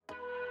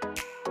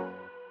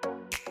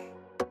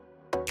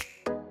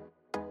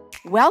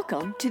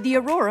Welcome to the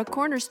Aurora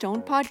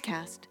Cornerstone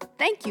Podcast.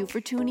 Thank you for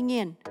tuning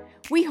in.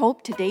 We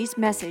hope today's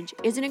message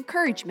is an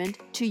encouragement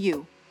to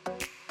you.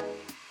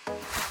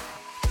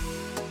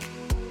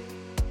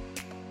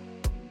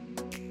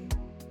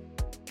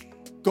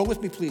 Go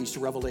with me, please, to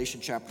Revelation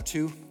chapter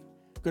 2. I'm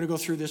going to go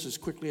through this as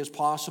quickly as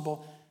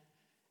possible.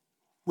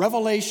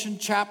 Revelation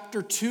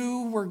chapter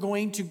 2, we're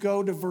going to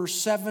go to verse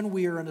 7.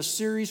 We are in a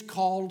series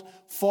called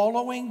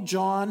Following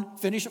John.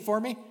 Finish it for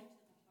me.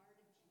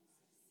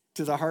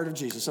 To the heart of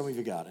Jesus. Some of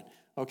you got it.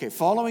 Okay,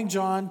 Following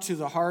John to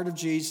the heart of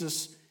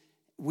Jesus.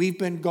 We've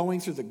been going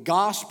through the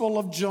Gospel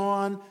of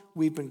John.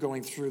 We've been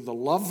going through the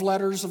love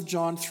letters of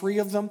John, 3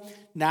 of them.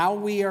 Now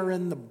we are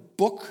in the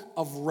book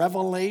of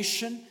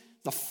Revelation,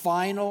 the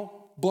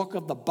final book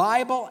of the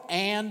Bible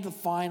and the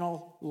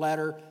final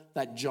letter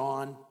that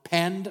John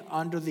penned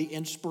under the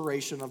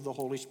inspiration of the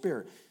Holy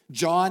Spirit.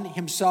 John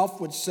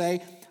himself would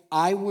say,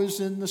 I was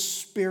in the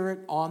Spirit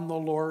on the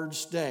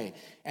Lord's day.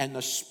 And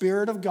the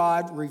Spirit of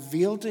God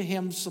revealed to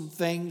him some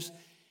things.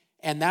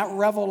 And that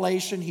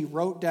revelation, he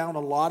wrote down,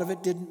 a lot of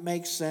it didn't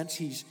make sense.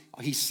 He's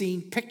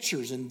seen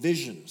pictures and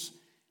visions.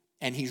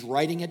 And he's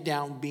writing it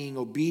down, being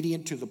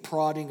obedient to the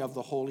prodding of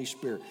the Holy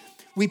Spirit.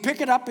 We pick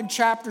it up in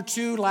chapter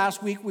 2.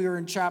 Last week we were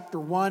in chapter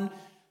 1.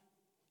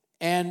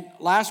 And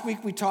last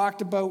week we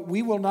talked about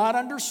we will not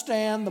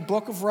understand the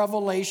book of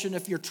Revelation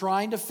if you're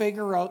trying to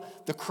figure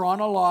out the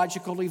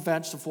chronological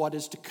events of what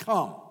is to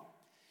come.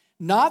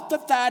 Not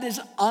that that is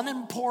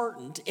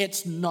unimportant,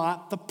 it's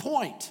not the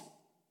point.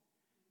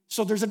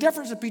 So there's a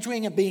difference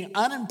between it being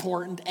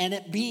unimportant and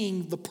it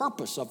being the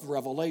purpose of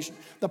Revelation.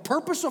 The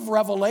purpose of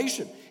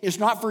Revelation is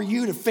not for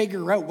you to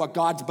figure out what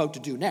God's about to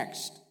do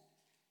next.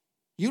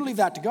 You leave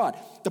that to God.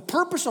 The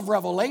purpose of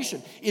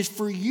Revelation is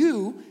for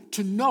you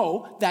to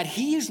know that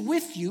He is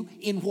with you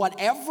in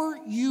whatever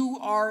you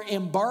are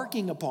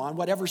embarking upon,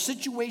 whatever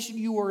situation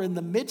you are in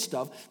the midst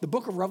of. The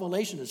book of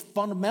Revelation is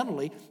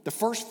fundamentally the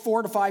first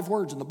 4 to 5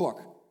 words in the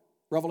book.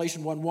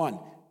 Revelation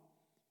 1:1.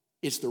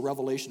 It's the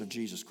revelation of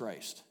Jesus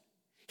Christ.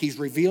 He's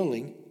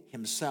revealing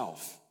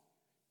Himself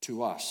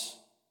to us.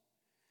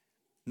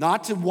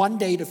 Not to one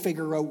day to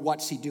figure out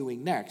what's He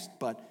doing next,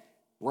 but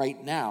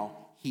right now,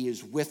 He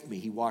is with me.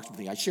 He walks with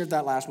me. I shared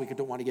that last week. I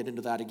don't want to get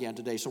into that again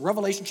today. So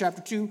Revelation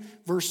chapter 2,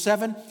 verse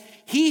 7.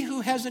 He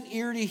who has an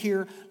ear to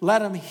hear,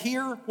 let him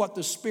hear what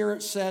the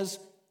Spirit says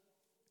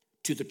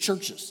to the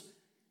churches.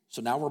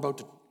 So now we're about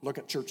to look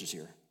at churches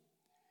here.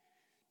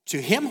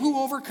 To him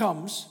who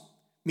overcomes,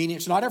 meaning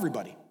it's not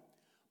everybody,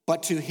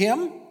 but to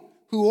him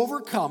who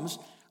overcomes,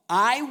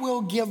 I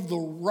will give the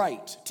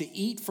right to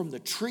eat from the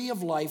tree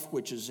of life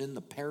which is in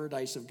the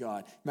paradise of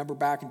God. Remember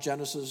back in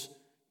Genesis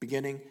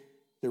beginning,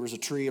 there was a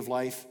tree of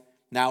life.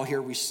 Now here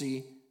we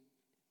see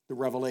the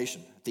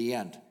revelation at the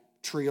end.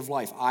 Tree of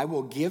life. I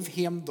will give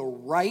him the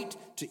right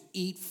to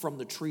eat from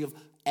the tree of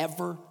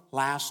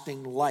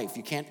everlasting life.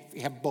 You can't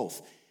have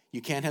both.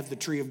 You can't have the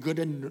tree of good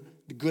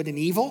and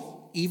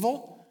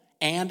evil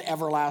and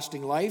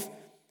everlasting life.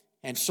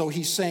 And so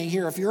he's saying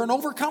here, if you're an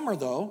overcomer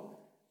though,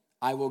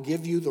 I will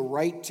give you the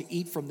right to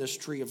eat from this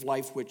tree of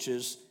life which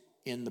is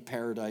in the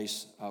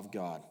paradise of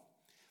God.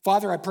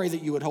 Father, I pray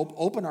that you would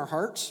open our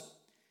hearts,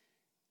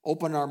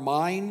 open our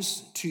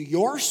minds to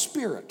your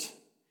Spirit,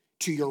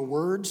 to your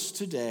words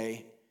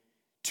today,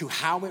 to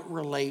how it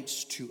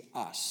relates to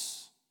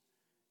us.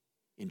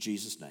 In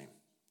Jesus' name,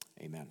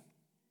 amen.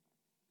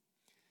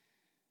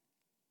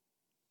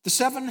 The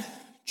 7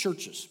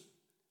 churches.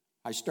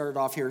 I started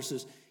off here, it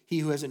says, he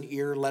who has an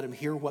ear, let him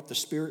hear what the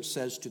Spirit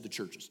says to the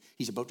churches.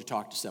 He's about to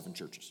talk to 7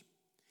 churches.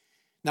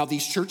 Now,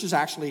 these churches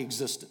actually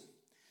existed.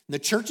 And the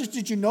churches,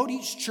 did you note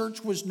each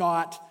church was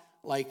not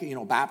like,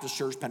 Baptist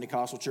church,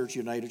 Pentecostal church,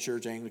 United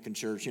church, Anglican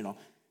church,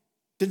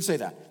 Didn't say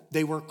that.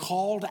 They were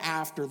called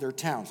after their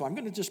town. So I'm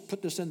going to just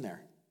put this in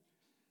there.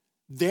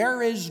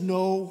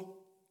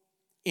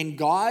 In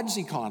God's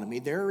economy,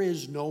 there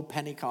is no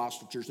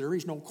Pentecostal church. There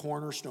is no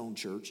Cornerstone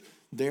church.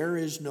 There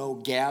is no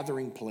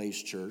Gathering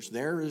Place church.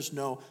 There is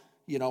no,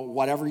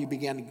 whatever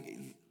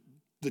the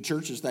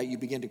churches that you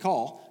begin to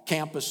call,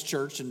 campus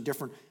church and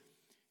different.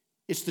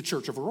 It's the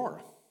Church of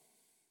Aurora.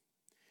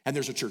 And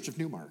there's a Church of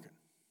Newmarket.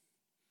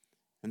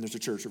 And there's a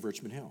Church of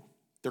Richmond Hill.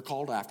 They're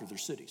called after their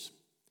cities.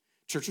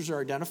 Churches are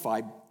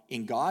identified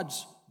in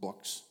God's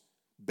books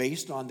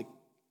based on the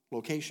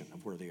location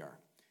of where they are.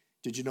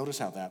 Did you notice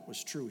how that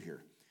was true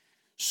here?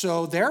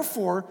 So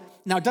therefore,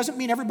 now it doesn't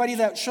mean everybody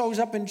that shows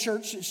up in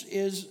church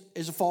is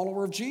a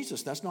follower of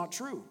Jesus. That's not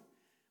true.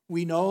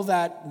 We know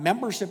that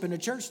membership in a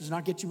church does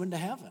not get you into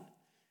heaven.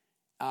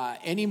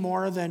 Any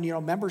more than,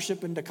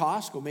 membership into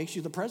Costco makes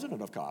you the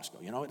president of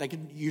Costco.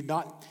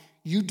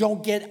 You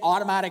don't get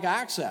automatic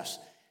access.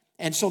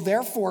 And so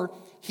therefore,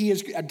 he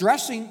is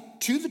addressing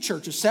to the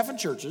churches, 7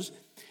 churches.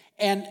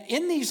 And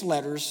in these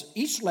letters,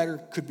 each letter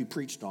could be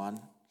preached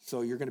on.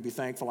 So you're going to be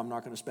thankful I'm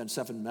not going to spend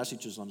 7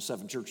 messages on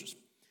 7 churches.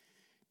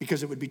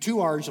 Because it would be too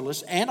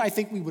arduous, and I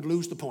think we would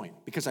lose the point.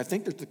 Because I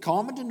think there's the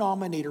common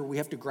denominator we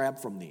have to grab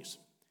from these.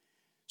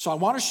 So I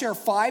want to share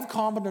 5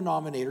 common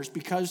denominators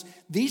because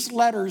these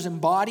letters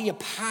embody a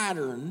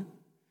pattern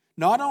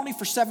not only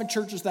for 7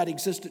 churches that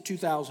existed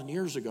 2,000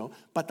 years ago,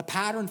 but the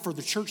pattern for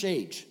the church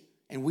age.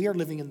 And we are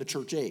living in the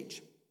church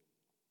age.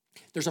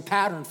 There's a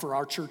pattern for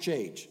our church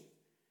age.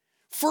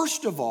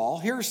 First of all,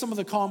 here are some of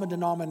the common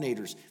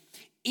denominators.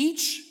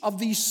 Each of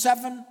these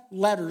 7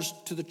 letters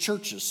to the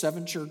churches,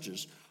 7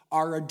 churches,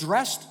 are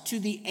addressed to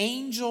the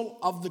angel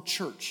of the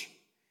church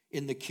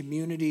in the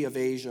community of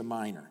Asia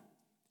Minor.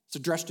 It's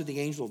addressed to the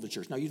angel of the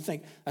church. Now, you'd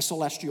think a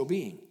celestial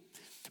being.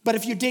 But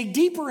if you dig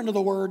deeper into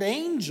the word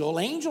angel,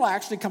 angel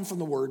actually comes from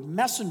the word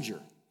messenger.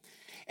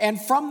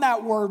 And from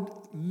that word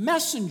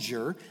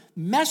messenger,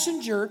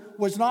 messenger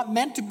was not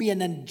meant to be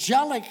an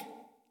angelic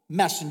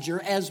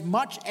messenger as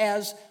much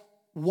as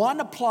one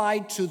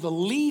applied to the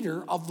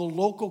leader of the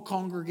local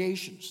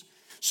congregations.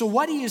 So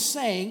what he is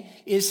saying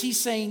is he's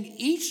saying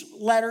each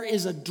letter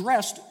is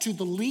addressed to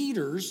the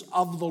leaders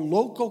of the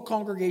local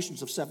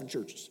congregations of 7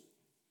 churches.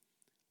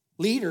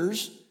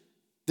 Leaders,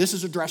 this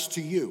is addressed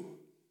to you.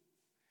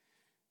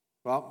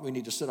 Well, we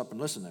need to sit up and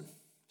listen then.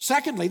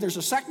 Secondly, there's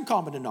a second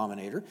common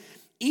denominator.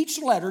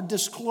 Each letter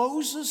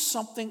discloses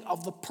something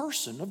of the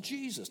person of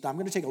Jesus. Now, I'm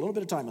going to take a little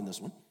bit of time on this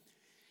one.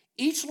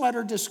 Each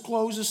letter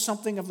discloses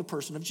something of the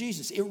person of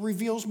Jesus. It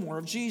reveals more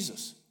of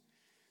Jesus.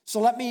 So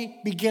let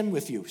me begin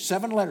with you.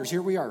 7 letters,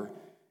 here we are.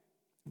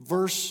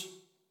 Verse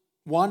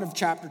 1 of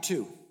chapter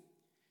 2.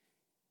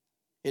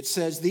 It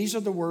says, these are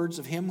the words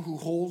of him who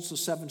holds the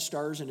 7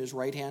 stars in his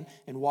right hand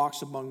and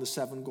walks among the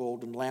 7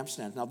 golden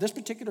lampstands. Now, this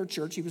particular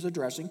church he was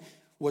addressing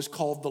was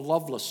called the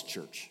Loveless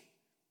Church.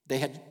 They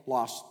had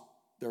lost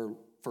their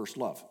first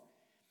love.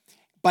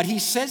 But he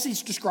says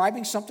he's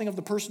describing something of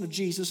the person of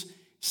Jesus,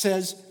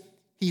 says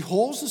he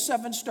holds the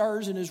 7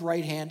 stars in his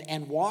right hand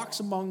and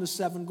walks among the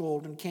 7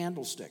 golden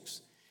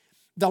candlesticks.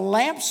 The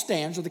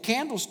lampstands or the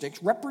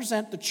candlesticks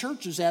represent the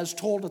churches as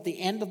told at the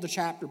end of the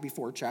chapter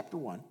before, chapter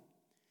 1.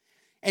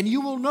 And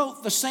you will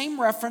note the same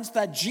reference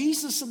that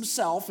Jesus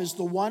himself is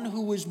the one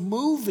who is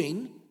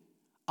moving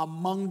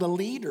among the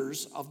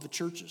leaders of the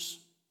churches.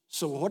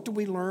 So what do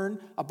we learn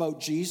about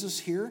Jesus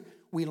here?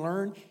 We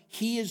learn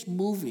he is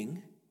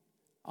moving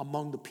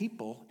among the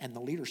people and the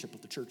leadership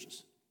of the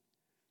churches.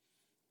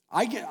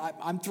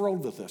 I'm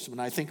thrilled with this when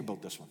I think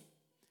about this one.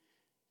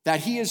 That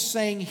he is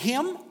saying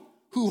him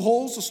who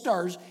holds the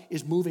stars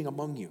is moving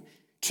among you.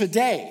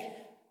 Today,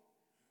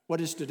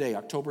 what is today?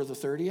 October the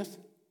 30th?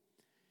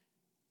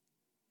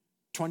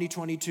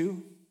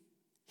 2022,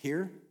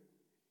 here,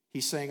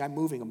 he's saying, I'm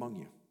moving among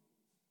you.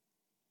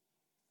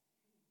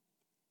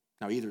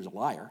 Now, either he's a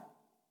liar,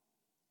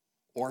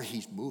 or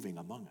he's moving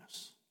among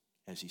us,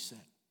 as he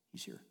said.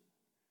 He's here.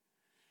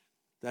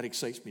 That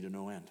excites me to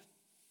no end.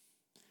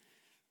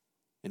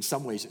 In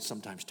some ways, it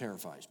sometimes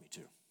terrifies me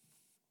too.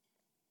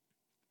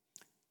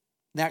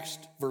 Next,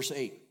 verse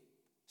 8.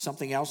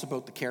 Something else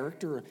about the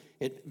character.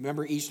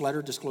 Remember, each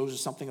letter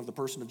discloses something of the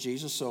person of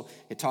Jesus. So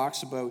it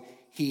talks about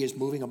he is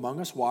moving among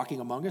us, walking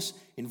among us.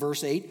 In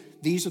verse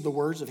 8, these are the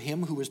words of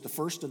him who is the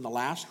first and the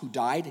last, who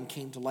died and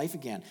came to life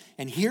again.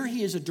 And here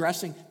he is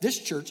addressing, this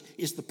church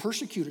is the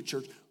persecuted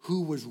church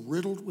who was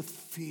riddled with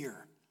fear,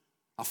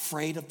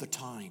 afraid of the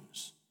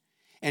times.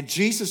 And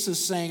Jesus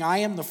is saying, I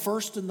am the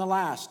first and the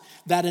last,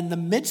 that in the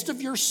midst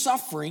of your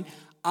suffering,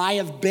 I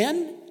have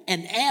been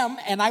and am,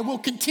 and I will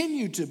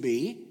continue to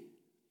be.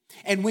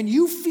 And when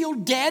you feel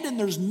dead and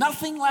there's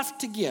nothing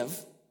left to give,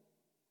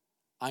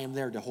 I am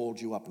there to hold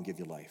you up and give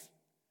you life.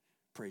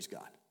 Praise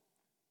God.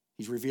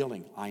 He's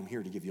revealing, I'm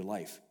here to give you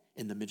life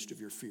in the midst of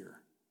your fear.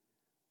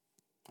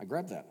 I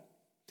grabbed that.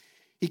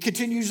 He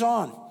continues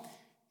on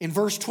in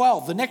verse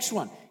 12, the next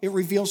one. It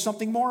reveals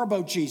something more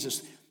about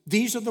Jesus.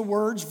 These are the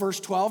words, verse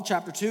 12,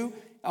 chapter 2,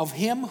 of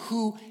him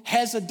who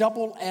has a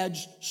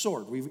double-edged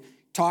sword. We're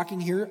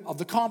talking here of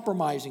the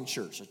compromising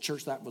church, a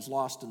church that was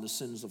lost in the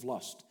sins of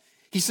lust.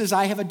 He says,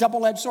 I have a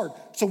double-edged sword.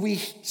 So we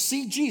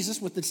see Jesus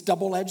with this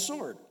double-edged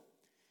sword.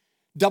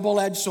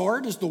 Double-edged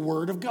sword is the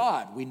word of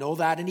God. We know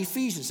that in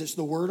Ephesians. It's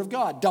the word of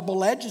God.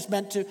 Double-edged is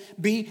meant to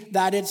be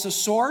that it's a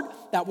sword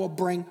that will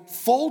bring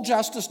full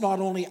justice not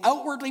only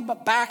outwardly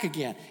but back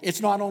again.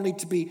 It's not only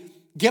to be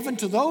given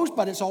to those,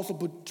 but it's also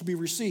to be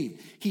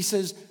received. He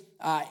says,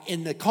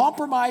 in the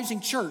compromising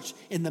church,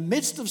 in the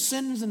midst of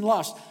sins and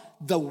lust,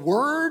 the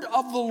word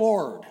of the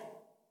Lord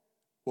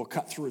will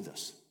cut through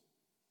this.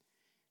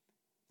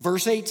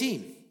 Verse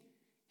 18,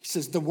 he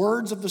says, the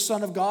words of the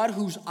Son of God,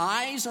 whose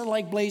eyes are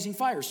like blazing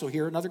fire. So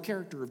here, another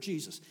character of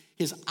Jesus.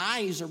 His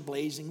eyes are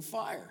blazing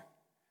fire.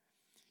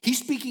 He's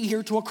speaking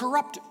here to a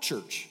corrupt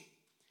church.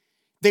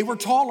 They were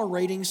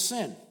tolerating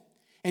sin.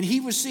 And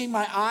he was saying,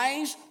 my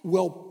eyes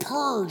will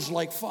purge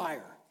like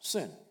fire,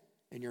 sin,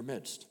 in your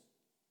midst.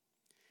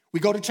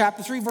 We go to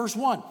chapter 3, verse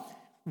 1.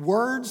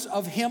 Words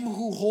of him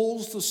who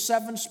holds the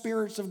 7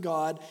 spirits of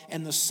God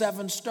and the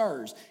 7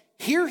 stars.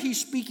 Here he's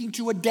speaking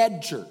to a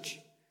dead church.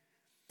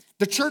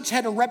 The church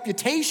had a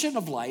reputation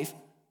of life,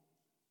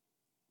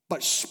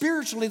 but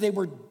spiritually they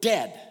were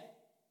dead.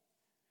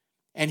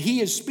 And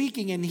he is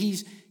speaking and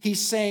he's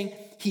saying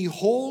he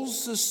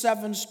holds the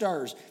 7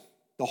 stars.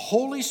 The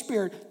Holy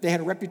Spirit, they had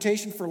a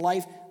reputation for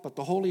life, but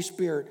the Holy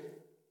Spirit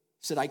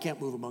said, I can't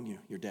move among you.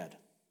 You're dead.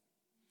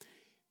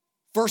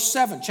 Verse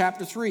 7,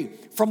 chapter 3,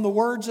 from the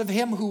words of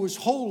him who is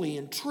holy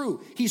and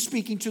true. He's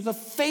speaking to the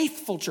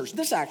faithful church.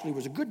 This actually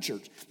was a good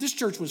church. This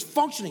church was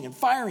functioning and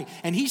firing,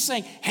 and he's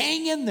saying,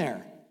 hang in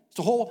there. It's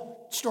the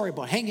whole story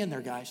about hang in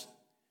there, guys.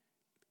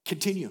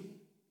 Continue.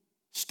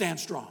 Stand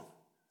strong.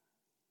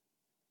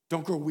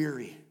 Don't grow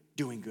weary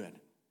doing good.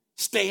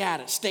 Stay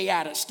at it, stay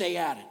at it, stay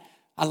at it.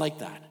 I like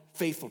that.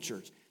 Faithful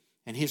church.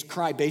 And his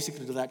cry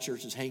basically to that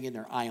church is hang in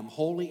there. I am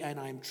holy and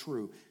I am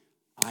true.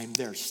 I'm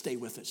there. Stay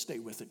with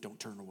it. Don't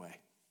turn away.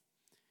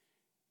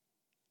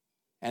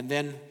 And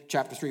then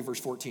chapter 3, verse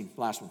 14,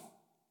 last one.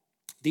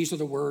 These are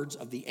the words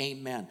of the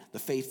Amen, the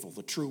faithful,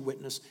 the true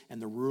witness,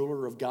 and the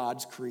ruler of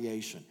God's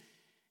creation.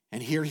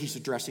 And here he's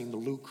addressing the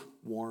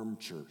lukewarm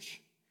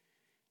church.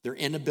 Their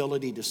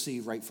inability to see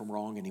right from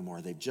wrong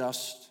anymore. They're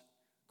just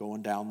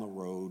going down the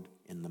road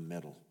in the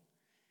middle.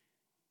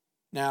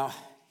 Now,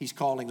 he's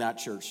calling that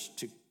church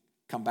to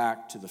come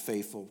back to the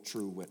faithful,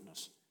 true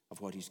witness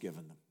of what he's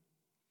given them.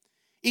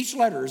 Each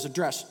letter is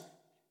addressed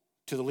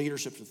to the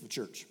leadership of the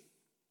church.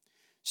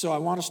 So I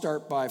want to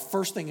start by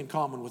first thing in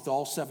common with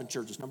all 7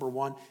 churches. Number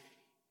 1,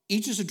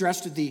 each is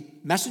addressed to the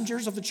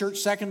messengers of the church.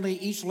 Secondly,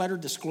 each letter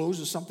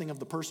discloses something of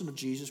the person of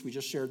Jesus. We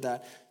just shared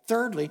that.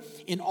 Thirdly,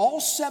 in all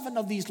 7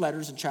 of these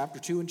letters in chapter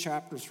 2 and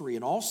chapter 3,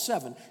 in all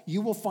 7,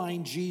 you will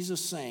find Jesus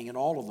saying in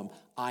all of them,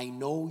 I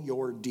know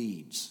your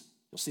deeds.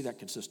 You'll see that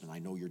consistent. I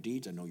know your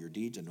deeds, I know your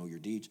deeds, I know your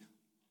deeds,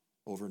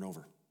 over and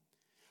over.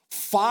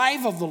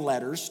 5 of the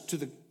letters to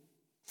the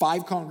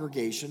 5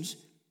 congregations,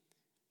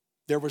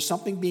 there was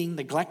something being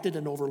neglected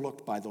and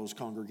overlooked by those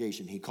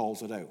congregations. He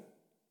calls it out.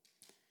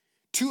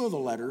 2 of the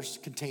letters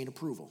contain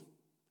approval.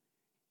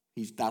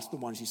 That's the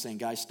ones he's saying,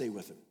 guys, stay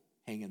with it.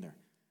 Hang in there.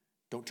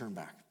 Don't turn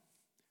back.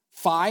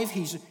 5,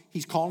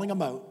 he's calling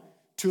them out.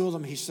 2 of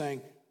them, he's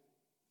saying,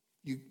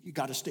 you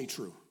got to stay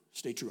true.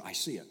 Stay true. I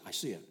see it. I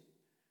see it.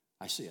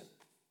 I see it.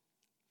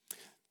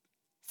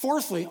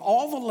 Fourthly,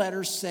 all the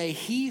letters say,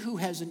 he who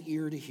has an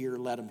ear to hear,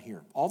 let him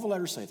hear. All the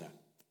letters say that.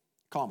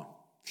 Common.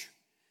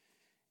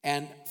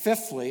 And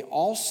fifthly,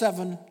 all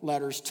 7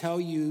 letters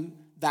tell you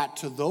that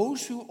to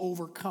those who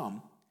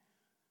overcome,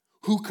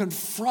 who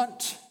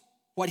confront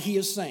what he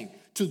is saying,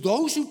 to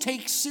those who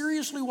take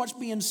seriously what's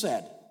being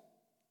said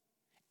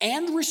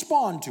and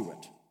respond to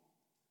it,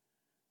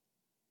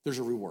 there's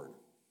a reward.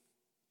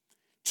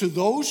 To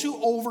those who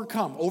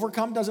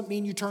overcome doesn't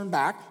mean you turn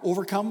back.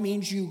 Overcome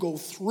means you go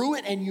through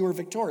it and you are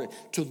victorious.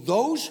 To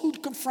those who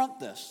confront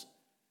this,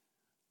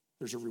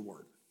 there's a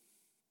reward.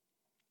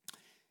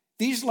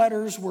 These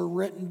letters were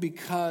written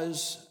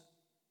because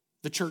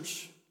the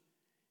church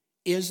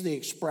is the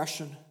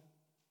expression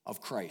of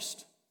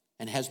Christ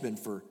and has been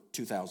for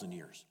 2,000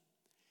 years.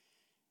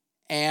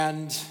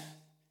 And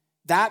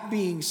that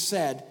being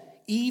said,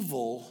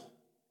 evil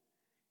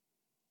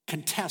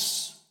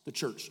contests the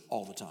church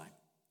all the time.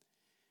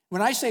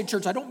 When I say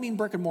church, I don't mean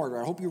brick and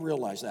mortar. I hope you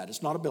realize that.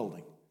 It's not a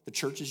building. The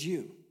church is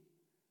you.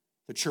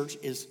 The church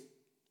is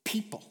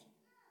people,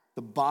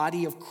 the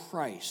body of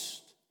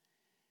Christ.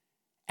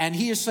 And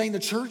he is saying the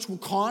church will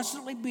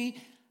constantly be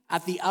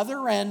at the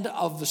other end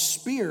of the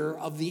spear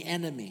of the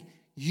enemy.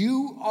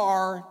 You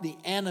are the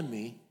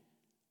enemy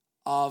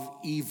of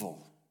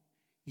evil.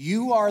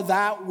 You are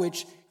that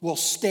which will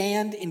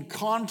stand in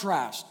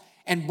contrast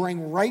and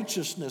bring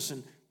righteousness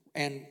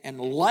and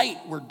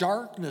light where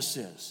darkness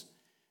is.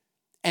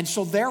 And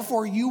so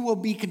therefore you will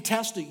be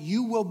contested.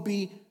 You will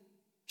be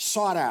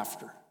sought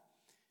after.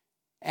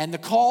 And the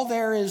call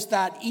there is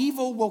that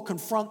evil will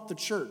confront the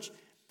church.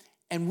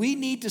 And we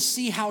need to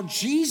see how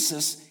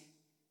Jesus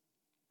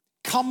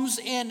comes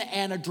in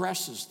and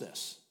addresses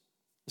this.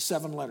 The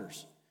 7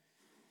 letters.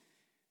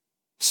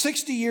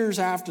 60 years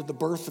after the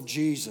birth of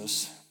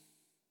Jesus,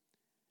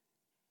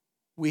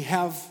 we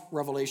have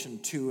Revelation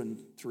 2 and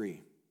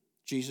 3.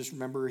 Jesus,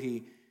 remember,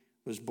 he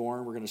was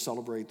born. We're going to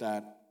celebrate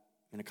that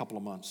in a couple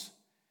of months.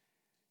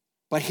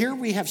 But here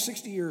we have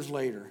 60 years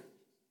later,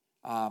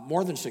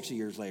 more than 60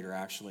 years later,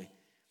 actually,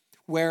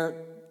 where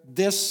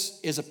this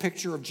is a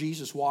picture of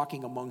Jesus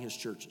walking among his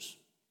churches.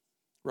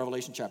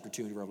 Revelation chapter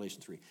 2 and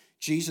Revelation 3.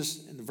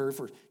 Jesus, in the very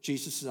first,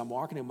 Jesus says, I'm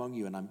walking among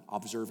you and I'm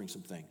observing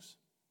some things.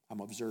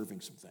 I'm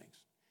observing some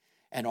things.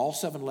 And all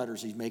 7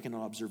 letters, he's making an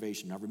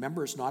observation. Now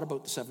remember, it's not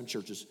about the 7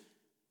 churches.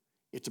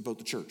 It's about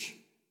the church.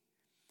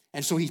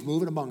 And so he's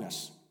moving among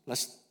us.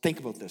 Let's think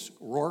about this.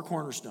 Aurora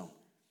Cornerstone.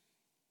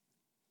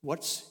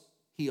 What's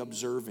he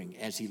observing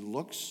as he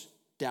looks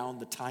down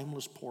the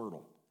timeless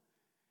portal?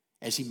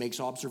 As he makes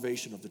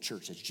observation of the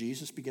church, as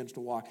Jesus begins to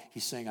walk,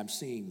 he's saying, I'm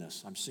seeing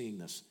this, I'm seeing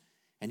this.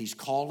 And he's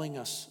calling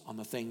us on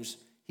the things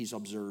he's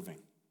observing.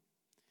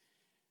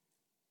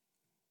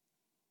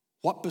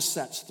 What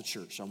besets the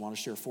church? I want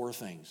to share 4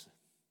 things.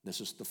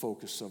 This is the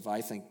focus of,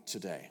 I think,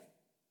 today.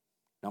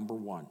 Number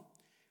 1,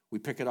 we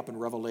pick it up in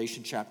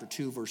Revelation chapter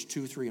 2, verse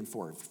 2, 3, and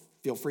 4.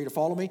 Feel free to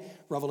follow me.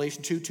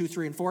 Revelation 2, 2,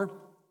 3, and 4.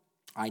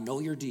 I know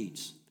your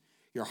deeds,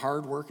 your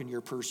hard work, and your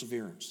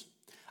perseverance.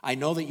 I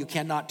know that you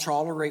cannot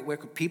tolerate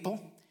wicked people,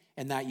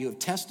 and that you have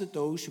tested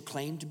those who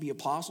claim to be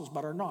apostles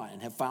but are not,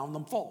 and have found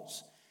them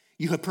false.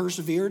 You have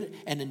persevered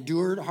and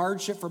endured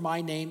hardship for my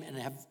name and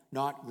have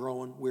not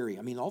grown weary.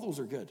 I mean, all those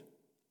are good.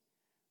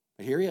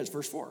 But here he is,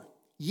 verse 4.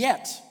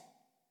 Yet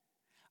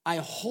I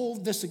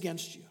hold this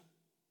against you.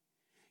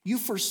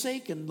 You've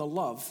forsaken the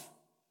love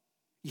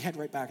you had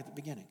right back at the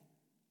beginning.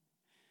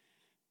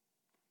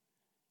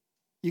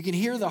 You can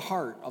hear the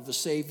heart of the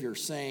Savior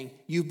saying,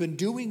 you've been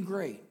doing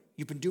great.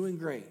 You've been doing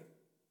great.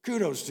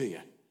 Kudos to you.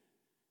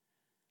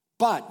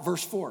 But,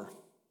 verse 4,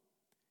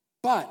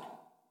 but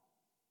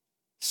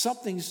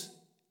something's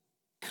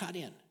cut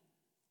in.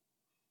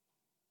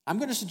 I'm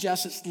going to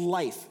suggest that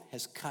life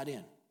has cut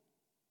in.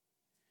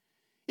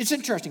 It's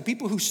interesting.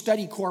 People who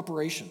study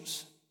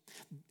corporations,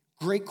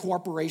 great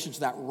corporations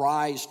that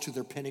rise to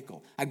their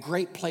pinnacle, a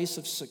great place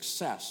of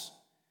success,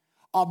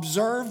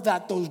 observe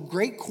that those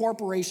great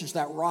corporations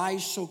that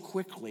rise so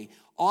quickly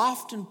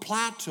often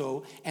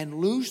plateau and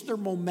lose their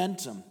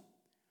momentum,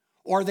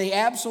 or they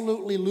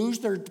absolutely lose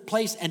their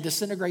place and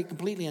disintegrate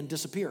completely and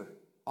disappear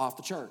off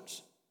the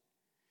charts.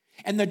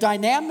 And the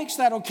dynamics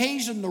that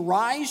occasion the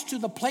rise to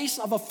the place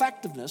of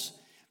effectiveness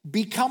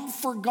become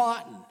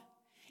forgotten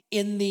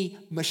in the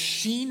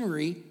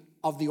machinery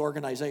of the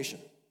organization.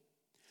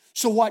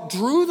 So what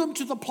drew them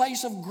to the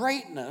place of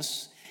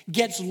greatness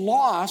gets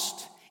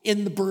lost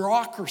in the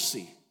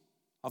bureaucracy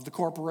of the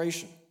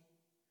corporation.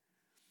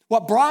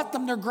 What brought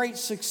them their great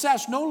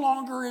success no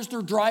longer is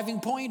their driving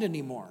point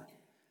anymore.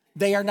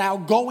 They are now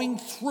going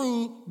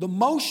through the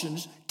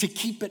motions to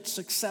keep it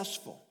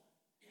successful.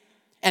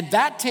 And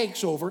that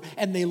takes over,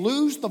 and they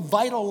lose the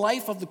vital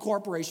life of the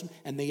corporation,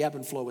 and they ebb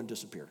and flow and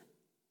disappear.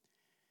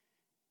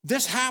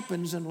 This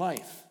happens in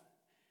life.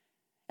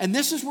 And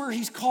this is where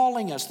he's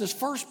calling us. This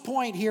first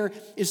point here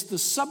is the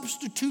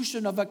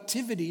substitution of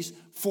activities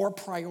for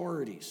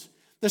priorities.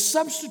 The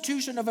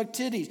substitution of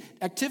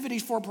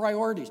activities for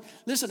priorities.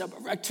 Listen,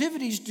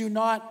 activities do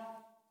not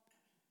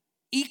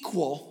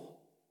equal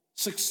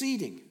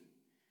succeeding.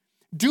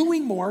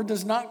 Doing more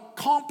does not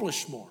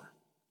accomplish more.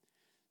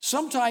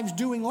 Sometimes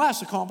doing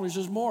less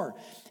accomplishes more.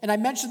 And I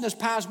mentioned this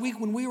past week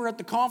when we were at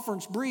the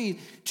conference, Breathe,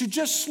 to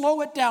just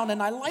slow it down.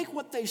 And I like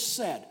what they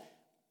said.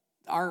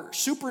 Our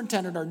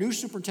new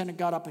superintendent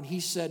got up and he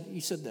said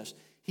this.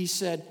 He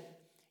said,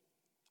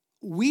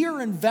 we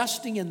are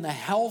investing in the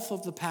health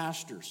of the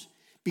pastors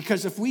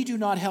because if we do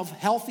not have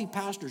healthy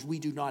pastors, we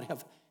do not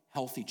have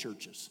healthy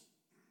churches.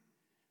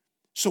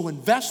 So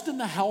invest in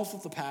the health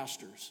of the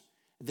pastors,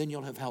 and then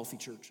you'll have healthy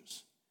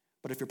churches.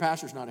 But if your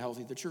pastor's not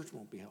healthy, the church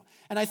won't be healthy.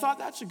 And I thought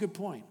that's a good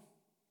point.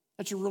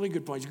 That's a really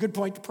good point. It's a good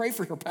point to pray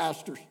for your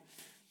pastors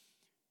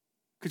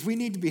because we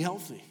need to be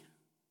healthy.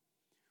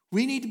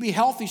 We need to be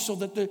healthy so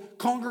that the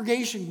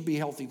congregation can be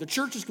healthy, the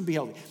churches can be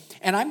healthy.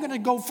 And I'm going to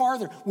go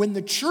farther. When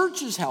the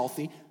church is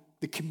healthy,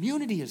 the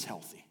community is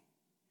healthy.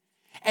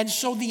 And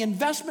so the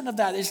investment of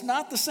that is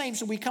not the same.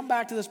 So we come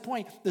back to this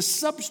point, the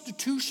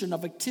substitution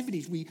of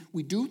activities.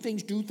 We do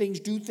things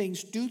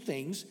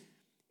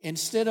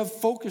instead of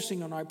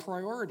focusing on our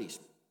priorities.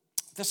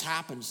 This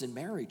happens in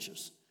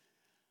marriages.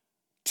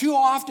 Too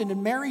often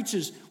in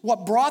marriages,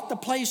 what brought the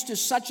place to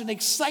such an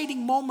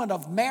exciting moment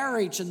of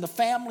marriage and the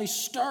family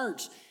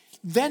starts,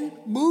 then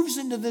moves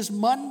into this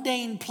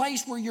mundane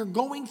place where you're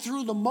going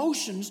through the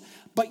motions,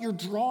 but you're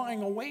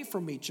drawing away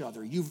from each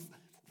other.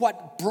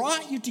 What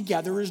brought you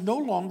together is no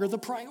longer the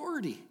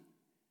priority.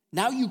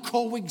 Now you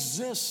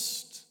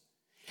coexist,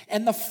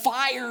 and the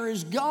fire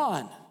is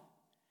gone.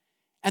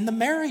 And the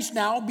marriage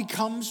now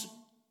becomes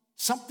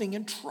something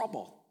in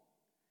trouble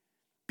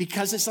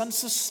because it's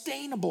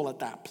unsustainable at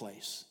that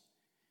place.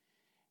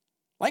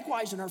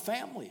 Likewise in our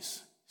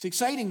families. It's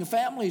exciting, the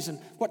families and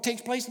what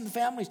takes place in the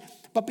families.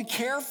 But be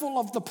careful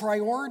of the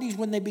priorities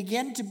when they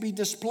begin to be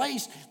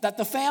displaced, that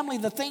the family,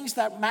 the things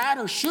that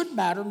matter, should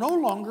matter, no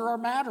longer are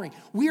mattering.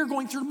 We are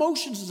going through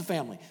motions as a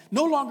family.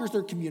 No longer is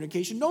there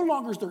communication. No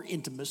longer is there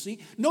intimacy.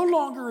 No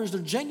longer is there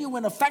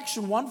genuine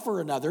affection one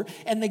for another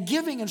and the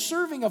giving and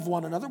serving of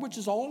one another, which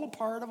is all a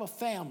part of a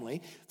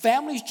family.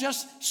 Families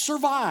just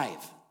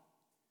survive.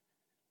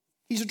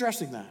 He's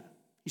addressing that.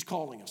 He's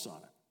calling us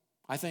on it.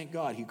 I thank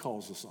God he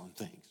calls us on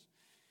things.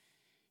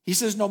 He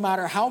says, no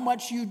matter how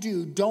much you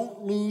do,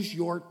 don't lose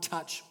your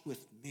touch with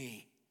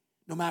me.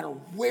 No matter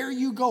where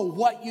you go,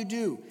 what you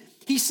do.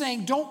 He's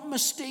saying, don't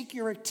mistake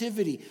your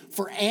activity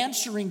for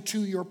answering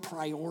to your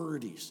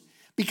priorities.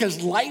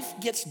 Because life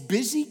gets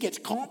busy, gets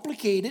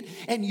complicated,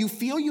 and you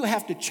feel you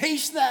have to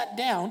chase that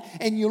down,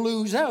 and you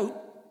lose out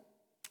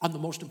on the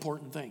most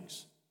important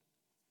things.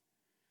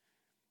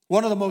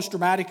 One of the most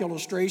dramatic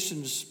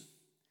illustrations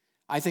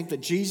I think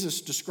that Jesus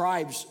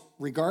describes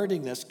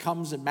regarding this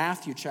comes in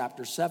Matthew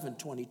chapter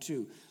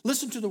 7:22.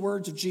 Listen to the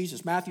words of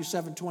Jesus, Matthew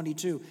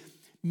 7:22.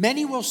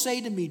 Many will say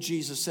to me,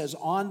 Jesus says,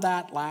 on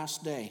that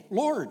last day,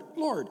 Lord,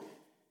 Lord,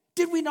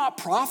 did we not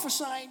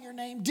prophesy in your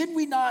name? Did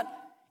we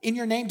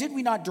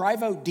not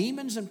drive out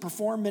demons and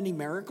perform many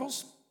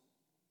miracles?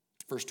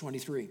 Verse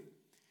 23.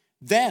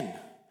 Then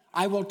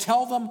I will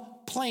tell them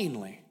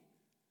plainly,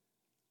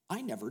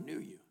 I never knew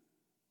you.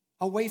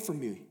 Away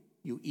from you,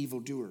 you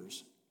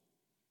evildoers.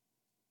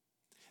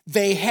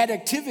 They had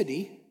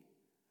activity,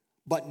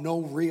 but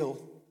no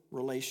real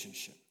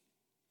relationship.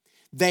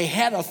 They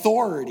had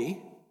authority,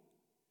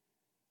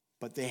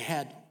 but they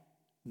had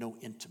no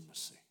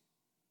intimacy.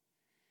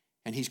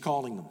 And he's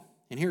calling them.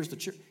 And here's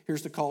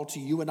the call to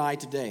you and I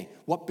today.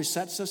 What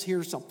besets us?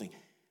 Here's something.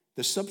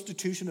 The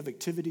substitution of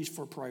activities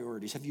for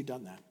priorities. Have you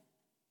done that?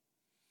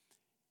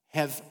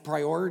 Have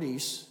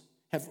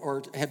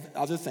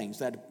other things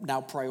that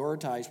now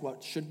prioritize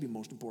what should be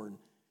most important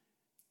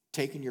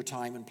taken your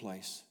time and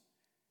place?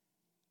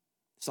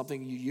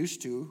 Something you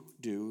used to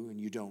do and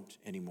you don't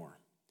anymore.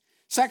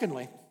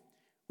 Secondly,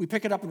 we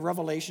pick it up in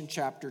Revelation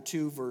chapter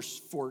 2, verse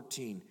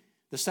 14.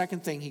 The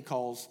second thing he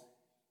calls,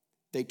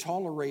 they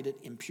tolerated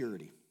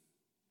impurity.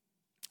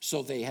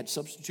 So they had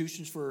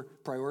substitutions for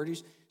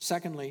priorities.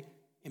 Secondly,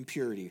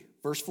 impurity.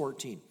 Verse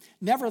 14.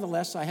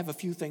 Nevertheless, I have a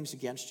few things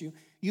against you.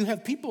 You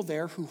have people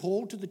there who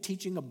hold to the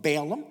teaching of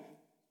Balaam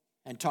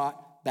and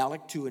taught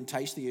Balak to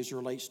entice the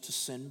Israelites to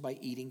sin by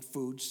eating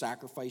food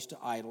sacrificed to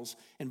idols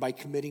and by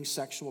committing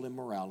sexual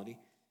immorality.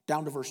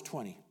 Down to verse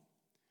 20.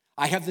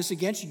 I have this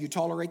against you. You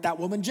tolerate that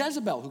woman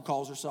Jezebel who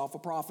calls herself a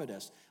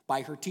prophetess.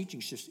 By her teaching,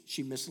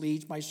 she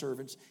misleads my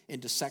servants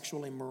into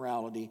sexual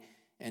immorality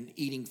and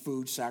eating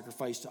food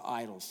sacrificed to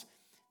idols.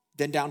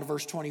 Then down to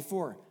verse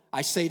 24.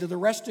 I say to the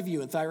rest of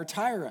you in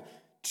Thyatira,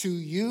 to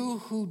you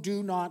who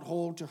do not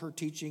hold to her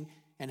teaching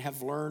and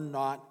have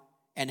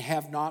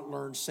not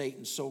learned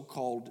Satan's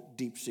so-called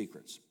deep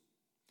secrets.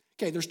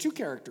 Okay, there's two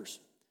characters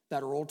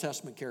that are Old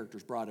Testament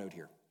characters brought out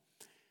here.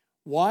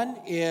 One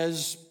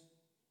is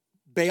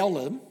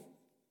Balaam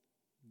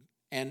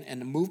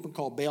and a movement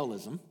called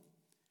Baalism.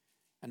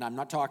 And I'm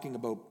not talking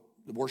about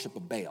the worship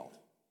of Baal.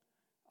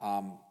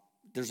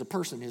 There's a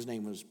person, his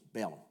name was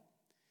Balaam.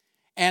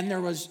 And there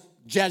was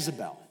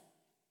Jezebel.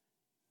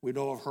 We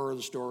know of her,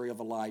 the story of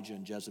Elijah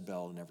and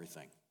Jezebel and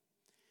everything.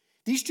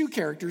 These two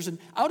characters, and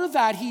out of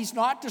that, he's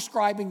not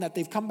describing that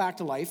they've come back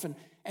to life.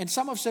 And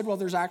some have said, well,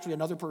 there's actually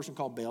another person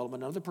called Balaam,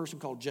 another person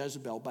called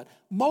Jezebel. But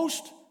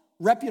most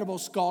reputable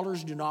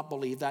scholars do not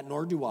believe that,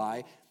 nor do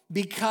I,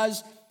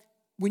 because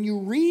when you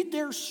read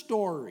their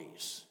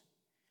stories,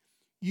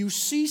 you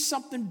see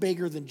something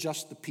bigger than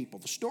just the people.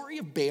 The story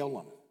of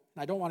Balaam,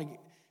 and I don't want to,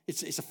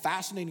 it's a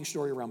fascinating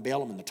story around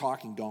Balaam and the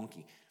talking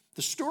donkey.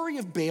 The story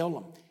of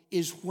Balaam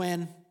is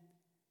when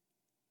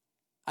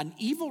an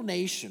evil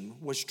nation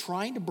was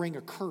trying to bring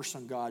a curse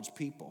on God's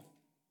people,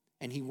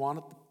 and he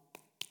wanted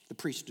the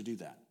priest to do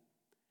that.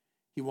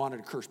 He wanted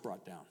a curse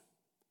brought down.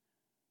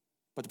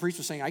 But the priest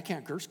was saying, I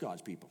can't curse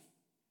God's people.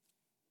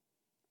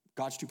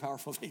 God's too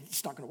powerful.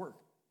 It's not going to work.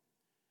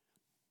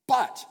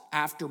 But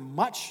after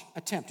much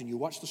attempt, and you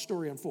watch the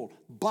story unfold,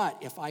 but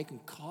if I can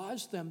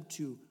cause them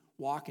to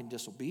walk in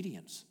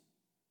disobedience,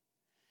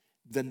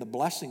 then the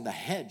blessing, the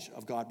hedge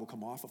of God will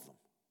come off of them.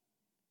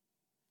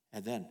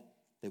 And then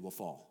they will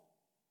fall.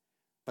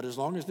 But as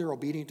long as they're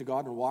obedient to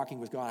God and walking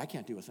with God, I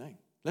can't do a thing.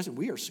 Listen,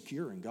 we are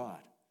secure in God.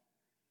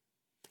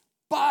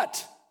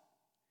 But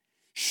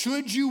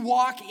should you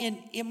walk in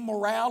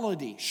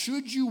immorality,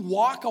 should you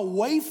walk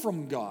away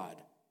from God,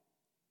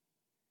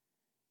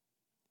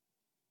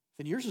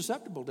 then you're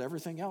susceptible to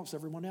everything else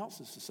everyone else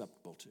is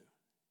susceptible to.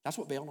 That's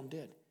what Balaam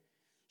did.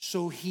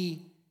 So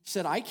he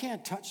said, I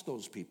can't touch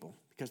those people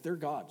because they're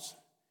God's.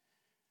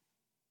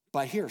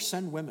 But here,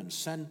 send women,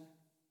 send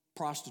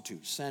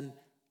prostitutes, send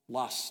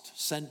lust,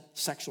 send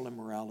sexual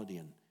immorality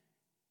in.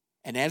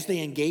 And as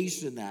they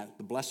engaged in that,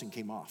 the blessing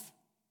came off.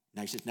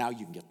 Now he says, now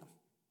you can get them.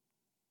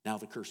 Now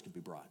the curse can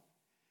be brought.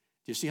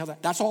 Do you see how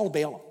that's all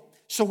Balaam.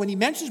 So when he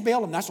mentions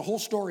Balaam, that's the whole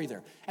story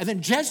there. And then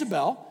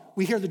Jezebel,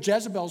 we hear the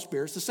Jezebel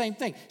spirit. It's the same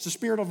thing. It's the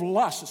spirit of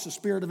lust. It's the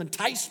spirit of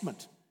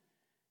enticement.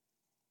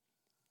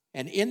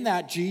 And in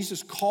that,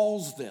 Jesus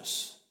calls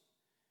this.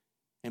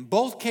 In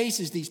both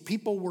cases, these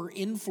people were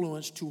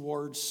influenced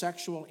towards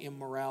sexual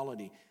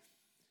immorality.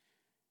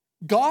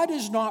 God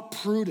is not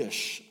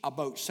prudish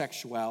about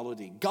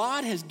sexuality.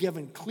 God has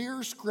given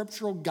clear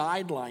scriptural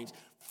guidelines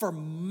for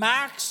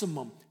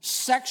maximum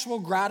sexual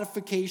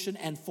gratification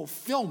and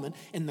fulfillment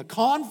in the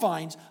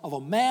confines of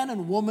a man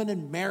and woman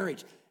in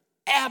marriage.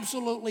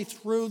 Absolutely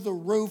through the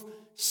roof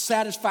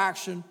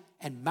satisfaction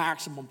and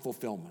maximum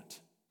fulfillment.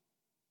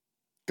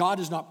 God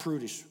is not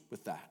prudish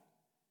with that.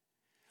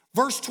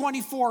 Verse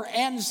 24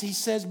 ends, he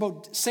says,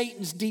 about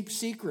Satan's deep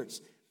secrets.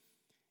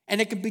 And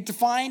it can be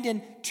defined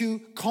in to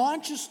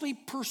consciously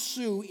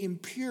pursue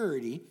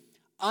impurity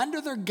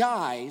under the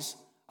guise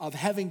of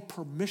having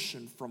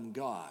permission from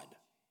God.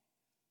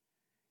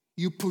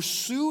 You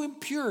pursue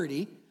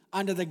impurity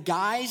under the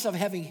guise of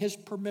having his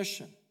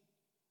permission.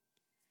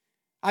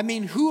 I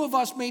mean, who of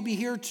us maybe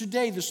here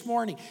today, this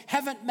morning,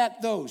 haven't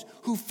met those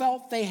who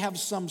felt they have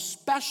some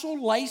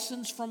special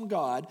license from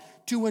God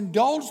to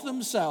indulge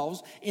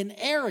themselves in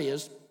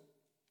areas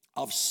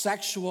of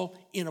sexual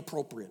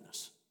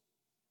inappropriateness?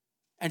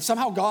 And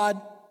somehow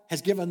God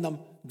has given them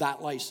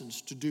that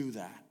license to do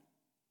that.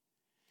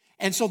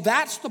 And so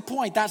that's the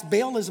point. That's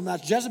Baalism,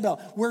 that's Jezebel,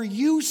 where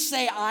you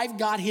say, I've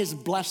got his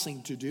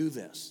blessing to do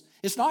this.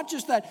 It's not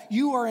just that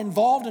you are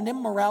involved in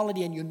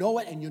immorality and you know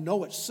it and you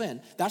know it's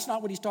sin. That's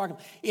not what he's talking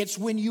about. It's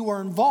when you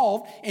are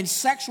involved in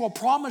sexual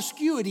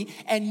promiscuity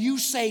and you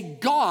say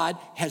God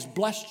has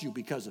blessed you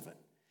because of it.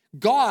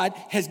 God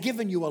has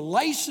given you a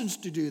license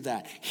to do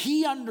that.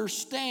 He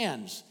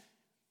understands.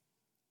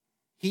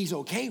 He's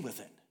okay with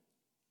it.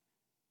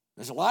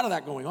 There's a lot of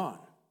that going on.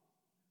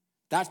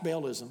 That's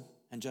Baalism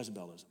and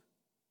Jezebelism,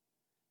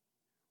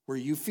 where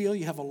you feel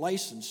you have a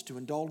license to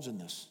indulge in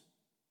this.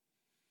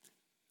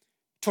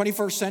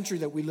 21st century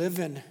that we live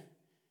in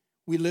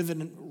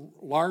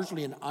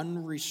largely an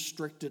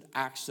unrestricted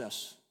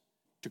access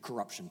to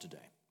corruption today.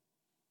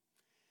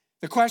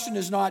 The question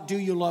is not, do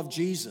you love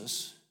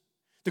Jesus?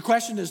 The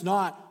question is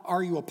not,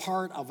 are you a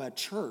part of a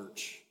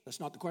church? That's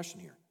not the question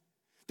here.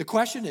 The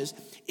question is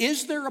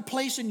there a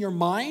place in your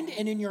mind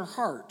and in your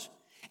heart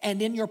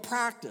and in your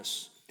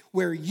practice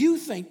where you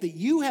think that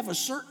you have a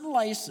certain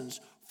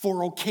license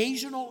for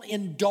occasional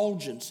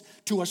indulgence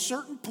to a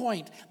certain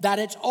point that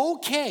it's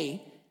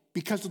okay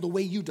because of the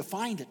way you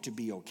defined it to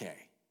be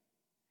okay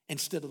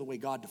instead of the way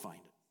God defined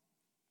it?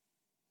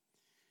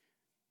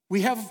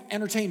 We have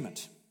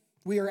entertainment.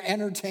 We are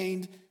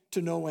entertained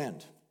to no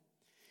end.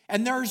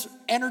 And there's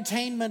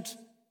entertainment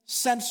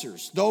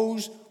censors,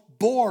 those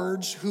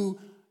boards who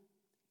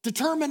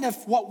determine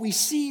if what we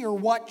see or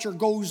what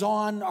goes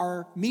on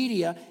our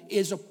media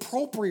is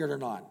appropriate or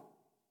not.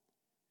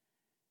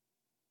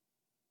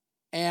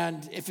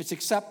 And if it's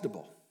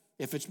acceptable,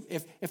 if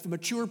the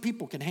mature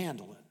people can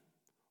handle it.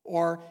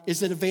 Or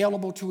is it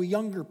available to a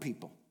younger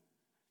people?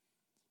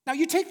 Now,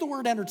 you take the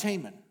word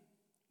entertainment.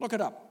 Look it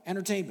up.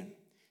 Entertainment.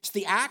 It's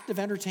the act of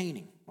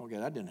entertaining. Okay,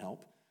 that didn't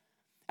help.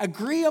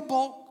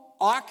 Agreeable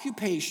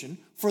occupation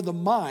for the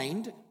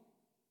mind.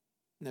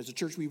 And as a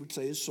church, we would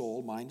say is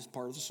soul. Mind is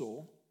part of the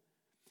soul.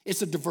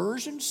 It's a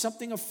diversion,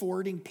 something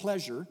affording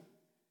pleasure,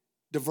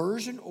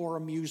 diversion or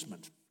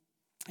amusement.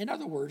 In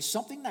other words,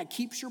 something that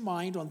keeps your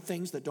mind on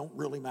things that don't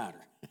really matter.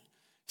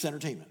 It's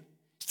entertainment.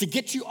 It's to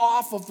get you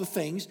off of the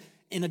things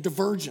in a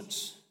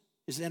divergence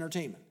is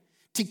entertainment.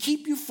 To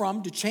keep you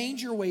from, to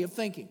change your way of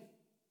thinking.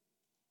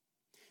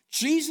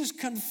 Jesus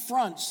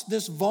confronts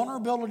this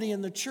vulnerability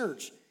in the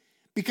church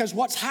because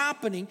what's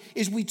happening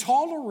is we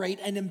tolerate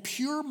an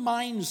impure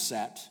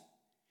mindset,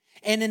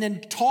 and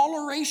in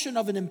toleration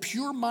of an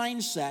impure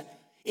mindset,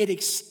 it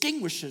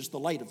extinguishes the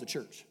light of the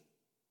church.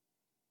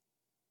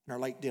 And our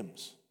light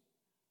dims.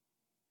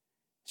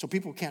 So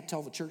people can't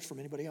tell the church from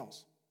anybody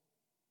else.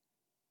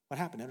 What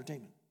happened?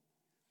 Entertainment.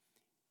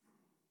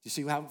 Do you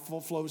see how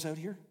it flows out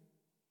here?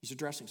 He's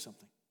addressing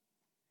something.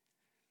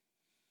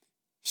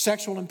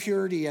 Sexual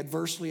impurity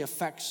adversely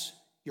affects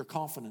your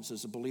confidence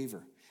as a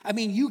believer. I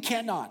mean, you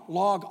cannot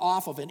log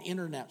off of an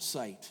internet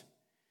site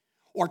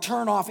or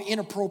turn off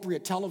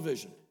inappropriate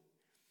television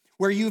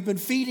where you've been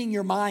feeding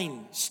your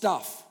mind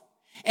stuff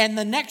and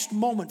the next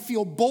moment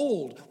feel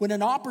bold when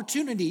an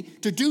opportunity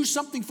to do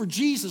something for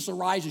Jesus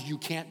arises. You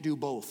can't do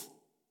both.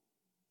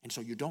 And so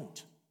you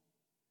don't.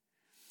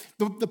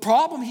 The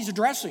problem he's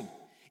addressing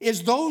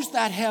is those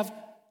that have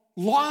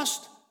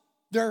lost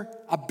their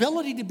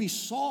ability to be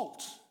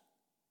salt,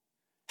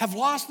 have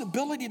lost the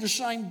ability to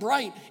shine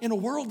bright in a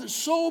world that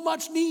so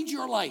much needs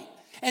your light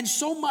and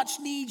so much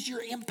needs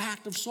your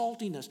impact of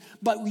saltiness.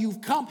 But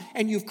you've come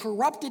and you've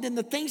corrupted in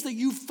the things that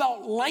you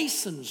felt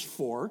licensed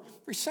for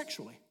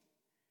sexually.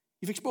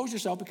 You've exposed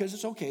yourself because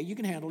it's okay. You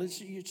can handle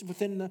it. It's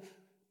within the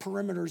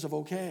perimeters of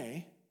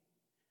okay.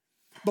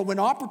 But when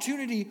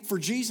opportunity for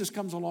Jesus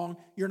comes along,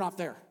 you're not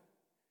there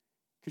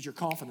because your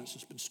confidence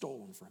has been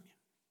stolen from you.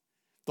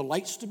 The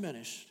light's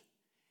diminished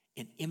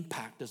and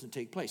impact doesn't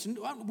take place. And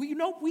we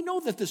know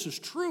that this is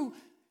true.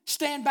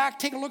 Stand back,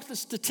 take a look at the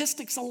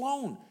statistics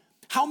alone.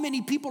 How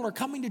many people are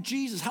coming to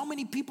Jesus? How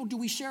many people do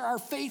we share our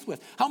faith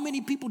with? How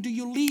many people do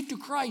you lead to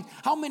Christ?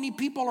 How many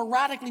people are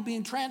radically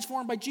being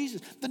transformed by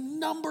Jesus? The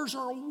numbers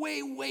are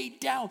way, way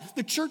down.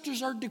 The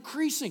churches are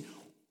decreasing.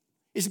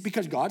 Is it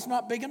because God's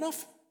not big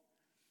enough?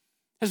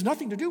 It has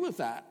nothing to do with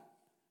that.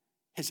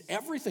 It has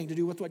everything to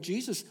do with what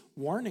Jesus,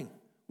 warning.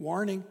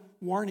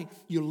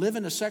 You live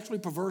in a sexually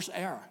perverse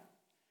era.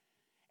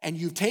 And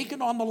you've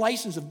taken on the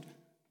license of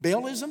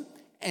Baalism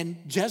and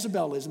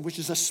Jezebelism, which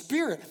is a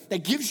spirit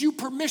that gives you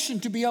permission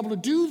to be able to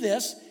do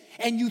this,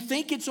 and you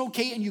think it's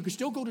okay, and you can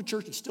still go to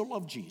church and still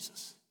love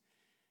Jesus.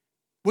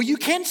 Well, you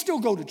can still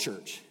go to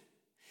church,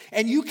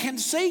 and you can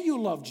say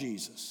you love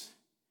Jesus,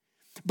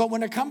 but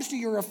when it comes to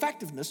your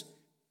effectiveness,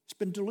 it's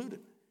been diluted.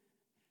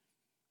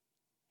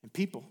 And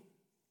people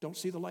don't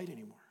see the light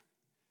anymore.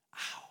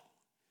 Ow.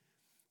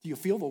 Do you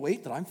feel the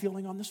weight that I'm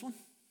feeling on this one?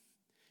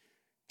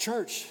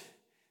 Church,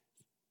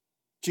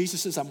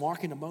 Jesus says, I'm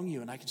walking among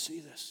you and I can see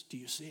this. Do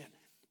you see it?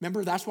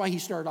 Remember, that's why he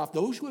started off,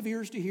 those who have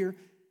ears to hear,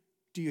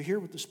 do you hear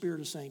what the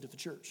Spirit is saying to the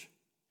church?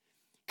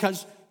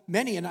 Because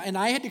many, and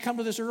I had to come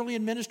to this early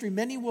in ministry,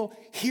 many will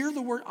hear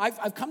the word.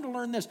 I've come to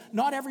learn this.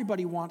 Not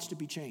everybody wants to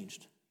be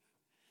changed.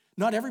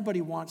 Not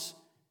everybody wants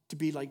to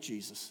be like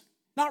Jesus.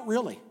 Not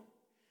really.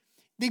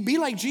 They be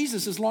like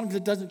Jesus as long as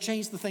it doesn't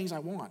change the things I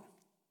want.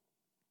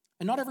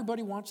 And not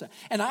everybody wants that.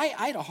 And I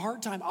had a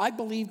hard time.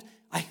 When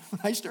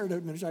I started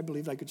out ministry, I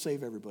believed I could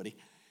save everybody.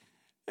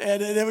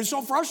 And it was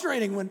so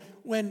frustrating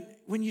when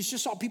you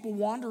just saw people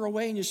wander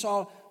away and you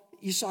saw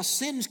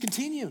sins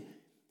continue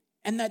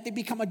and that they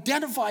become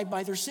identified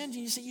by their sins.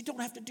 And you say, you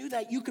don't have to do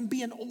that. You can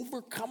be an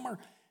overcomer.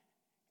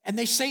 And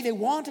they say they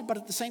want it, but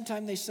at the same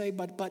time they say,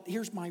 but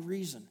here's my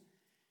reason.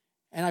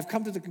 And I've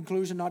come to the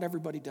conclusion not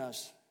everybody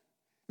does.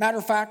 Matter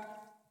of fact,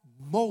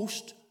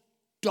 most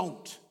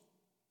don't.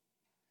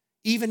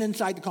 Even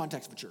inside the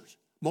context of a church.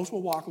 Most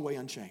will walk away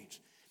unchanged.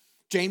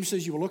 James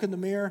says you will look in the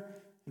mirror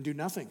and do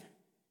nothing.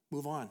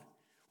 Move on.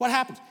 What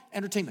happens?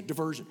 Entertainment,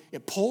 diversion.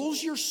 It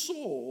pulls your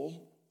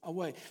soul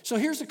away. So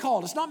here's the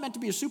call. It's not meant to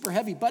be a super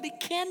heavy, but it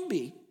can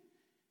be.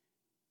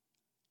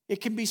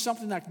 It can be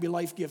something that can be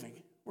life-giving.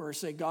 Where I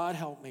say, God,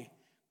 help me,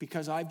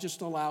 because I've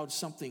just allowed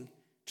something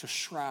to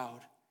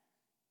shroud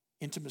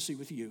intimacy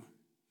with you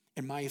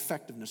and my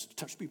effectiveness to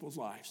touch people's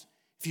lives.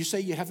 If you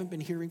say you haven't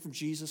been hearing from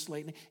Jesus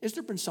lately, has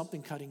there been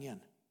something cutting in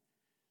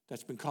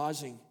that's been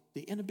causing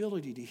the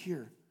inability to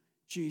hear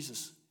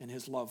Jesus and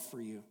his love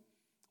for you?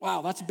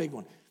 Wow, that's a big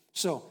one.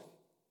 So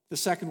the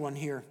second one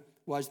here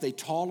was they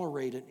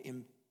tolerated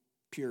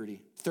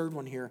impurity. Third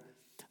one here,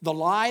 the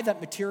lie that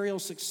material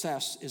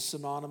success is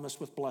synonymous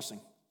with blessing.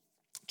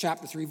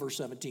 Chapter 3, verse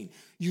 17.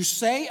 You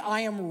say,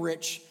 I am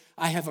rich,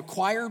 I have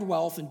acquired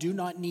wealth and do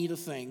not need a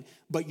thing,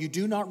 but you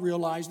do not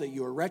realize that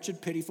you are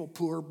wretched, pitiful,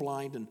 poor,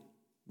 blind, and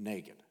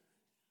naked.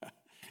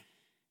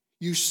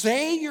 You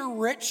say you're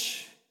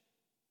rich,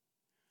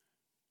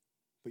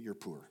 but you're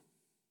poor.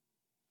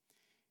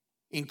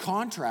 In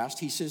contrast,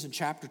 he says in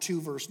chapter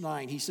 2, verse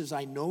 9, he says,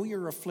 I know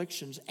your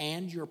afflictions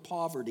and your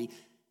poverty,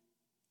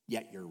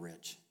 yet you're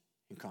rich.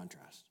 In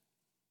contrast.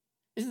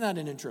 Isn't that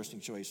an interesting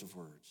choice of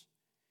words?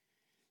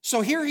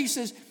 So here he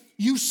says,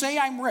 you say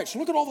I'm rich.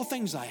 Look at all the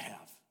things I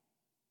have.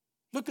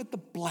 Look at the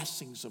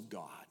blessings of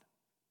God.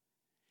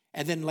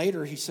 And then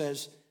later he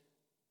says,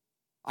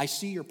 I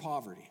see your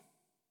poverty.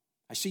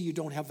 I see you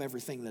don't have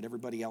everything that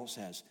everybody else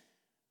has,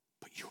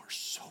 but you are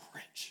so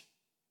rich.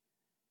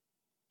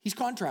 He's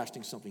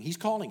contrasting something. He's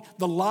calling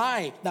the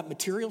lie that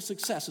material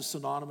success is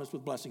synonymous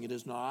with blessing. It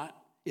is not.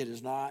 It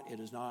is not. It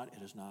is not.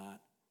 It is not.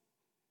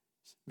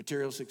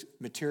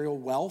 Material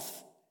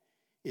wealth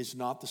is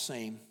not the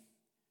same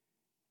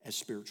as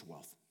spiritual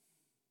wealth.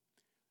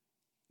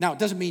 Now, it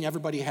doesn't mean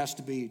everybody has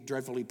to be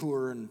dreadfully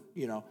poor and,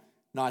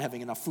 not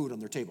having enough food on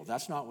their table.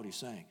 That's not what he's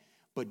saying.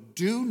 But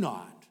do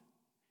not,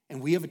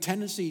 and we have a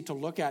tendency to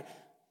look at,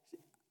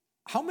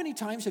 how many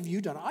times have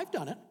you done it? I've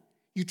done it.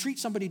 You treat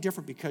somebody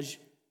different because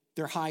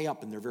they're high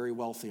up and they're very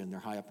wealthy and they're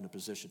high up in a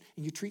position.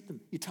 And you treat them,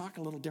 you talk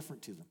a little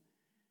different to them.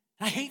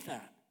 And I hate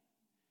that.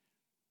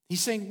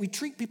 He's saying we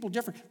treat people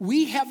different.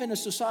 We have in a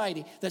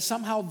society that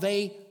somehow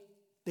they've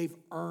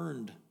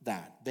earned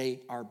that.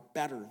 They are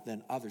better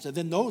than others. And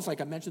then those, like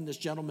I mentioned this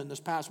gentleman this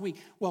past week,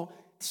 well,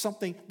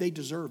 something, they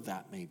deserve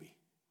that maybe.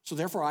 So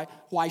therefore,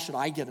 why should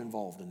I get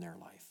involved in their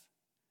life?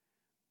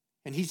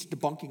 And he's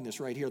debunking this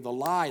right here. The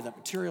lie that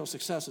material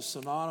success is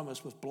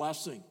synonymous with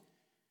blessing.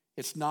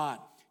 It's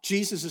not.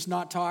 Jesus is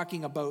not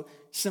talking about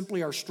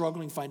simply our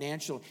struggling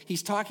financial.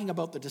 He's talking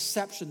about the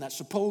deception that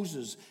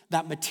supposes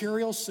that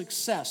material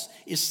success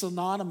is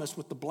synonymous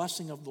with the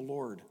blessing of the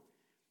Lord.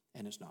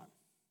 And it's not.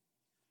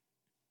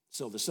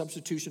 So the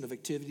substitution of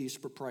activities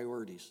for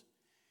priorities,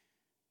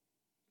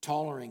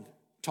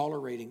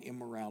 tolerating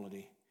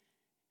immorality,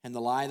 and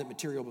the lie that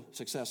material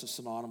success is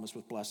synonymous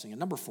with blessing. And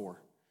number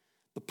 4,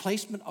 the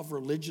placement of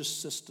religious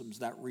systems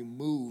that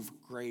remove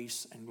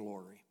grace and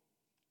glory.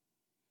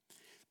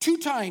 2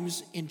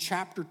 times in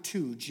chapter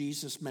 2,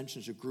 Jesus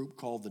mentions a group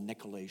called the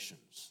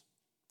Nicolaitans.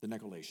 The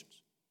Nicolaitans.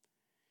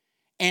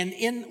 And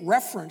in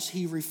reference,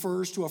 he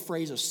refers to a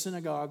phrase, a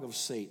synagogue of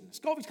Satan.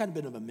 It's always kind of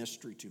been of a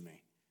mystery to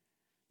me.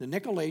 The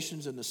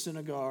Nicolaitans and the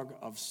synagogue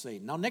of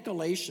Satan. Now,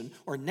 Nicolaitan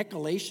or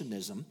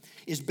Nicolaitanism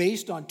is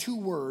based on 2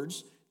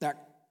 words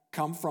that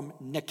come from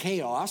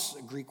Nikaios,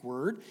 a Greek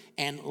word,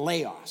 and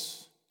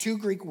Laos. 2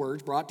 Greek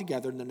words brought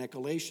together in the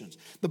Nicolaitans.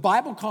 The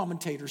Bible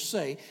commentators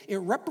say it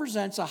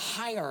represents a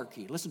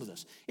hierarchy. Listen to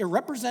this. It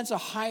represents a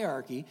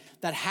hierarchy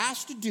that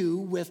has to do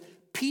with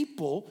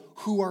people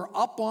who are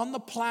up on the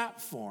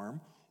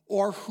platform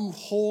or who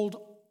hold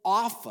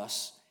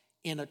office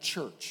in a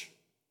church.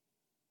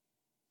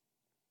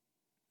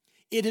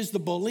 It is the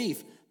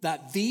belief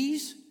that and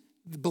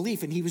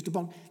he was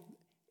debunked,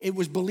 it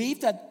was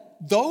believed that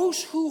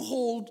those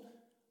who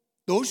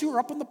are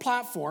up on the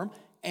platform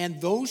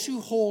and those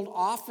who hold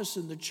office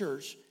in the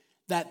church,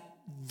 that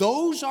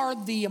those are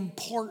the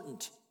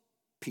important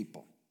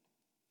people.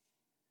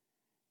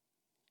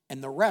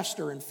 And the rest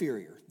are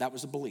inferior. That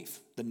was the belief,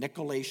 the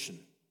Nicolaitan,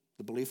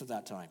 the belief of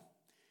that time.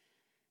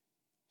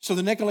 So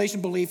the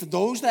Nicolaitan belief,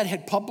 those that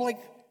had public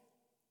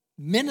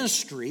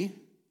ministry,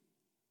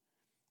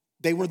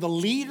 they were the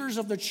leaders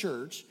of the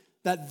church,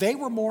 that they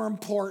were more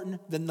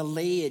important than the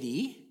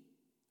laity.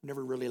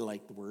 Never really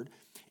liked the word.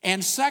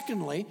 And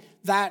secondly,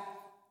 that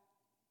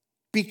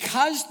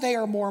because they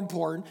are more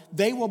important,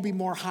 they will be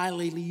more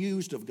highly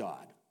used of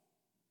God.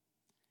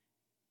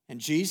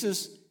 And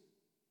Jesus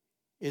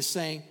is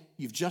saying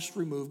you've just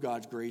removed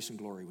God's grace and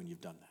glory when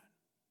you've done that.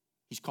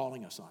 He's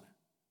calling us on it.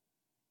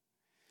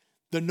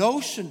 The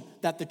notion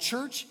that the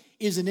church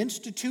is an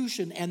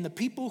institution and the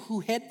people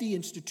who head the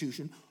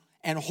institution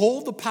and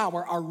hold the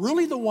power are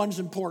really the ones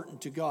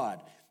important to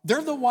God.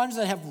 They're the ones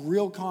that have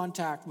real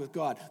contact with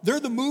God. They're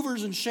the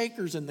movers and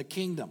shakers in the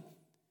kingdom.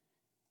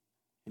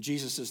 And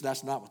Jesus says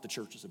that's not what the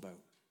church is about.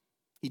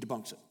 He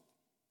debunks it.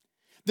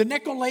 The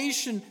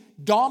Nicolaitans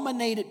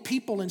dominated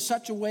people in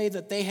such a way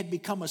that they had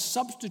become a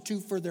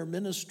substitute for their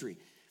ministry.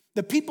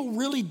 The people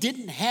really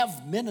didn't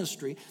have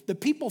ministry. The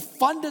people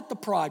funded the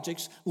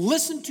projects,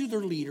 listened to their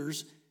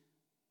leaders,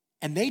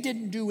 and they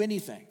didn't do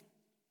anything.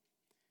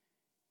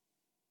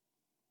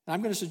 And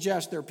I'm going to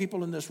suggest there are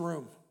people in this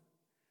room.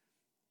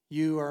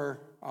 You are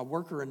a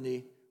worker in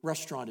the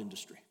restaurant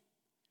industry.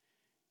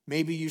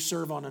 Maybe you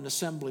serve on an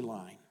assembly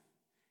line.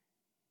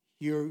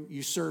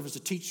 You serve as a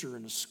teacher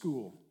in a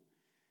school.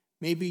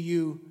 Maybe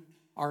you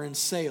are in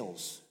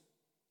sales.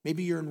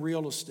 Maybe you're in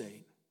real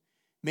estate.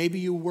 Maybe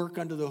you work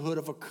under the hood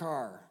of a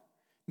car.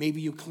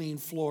 Maybe you clean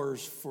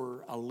floors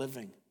for a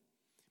living.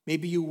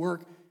 Maybe you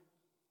work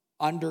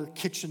under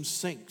kitchen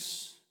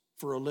sinks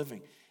for a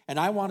living. And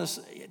I want to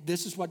say,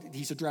 this is what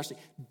he's addressing.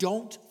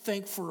 Don't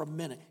think for a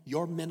minute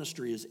your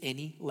ministry is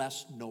any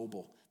less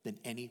noble than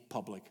any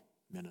public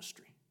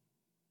ministry.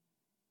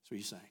 That's what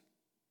he's saying.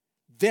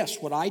 This,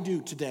 what I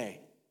do today,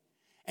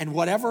 and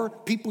whatever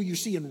people you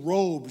see in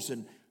robes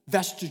and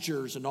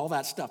vestures and all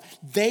that stuff,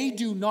 they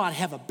do not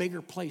have a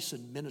bigger place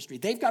in ministry.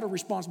 They've got a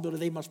responsibility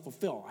they must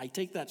fulfill. I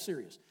take that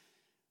serious.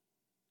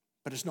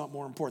 But it's not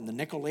more important.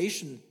 The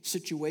Nicolaitan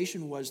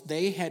situation was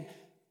they had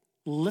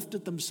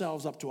lifted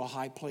themselves up to a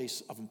high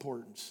place of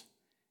importance.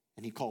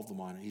 And he called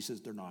them on it. He says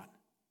they're not.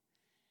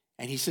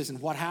 And he says, and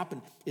what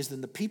happened is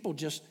then the people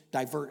just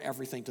divert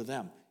everything to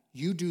them.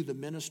 You do the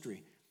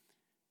ministry.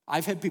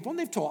 I've had people, and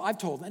I've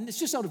told them, and it's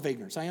just out of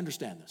ignorance, I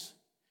understand this,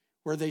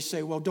 where they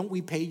say, well, don't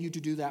we pay you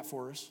to do that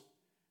for us?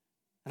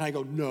 And I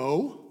go,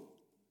 no.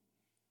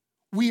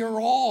 We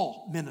are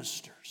all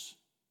ministers.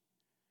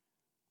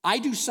 I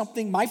do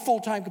something, my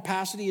full-time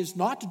capacity is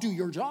not to do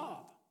your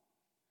job.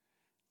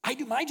 I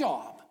do my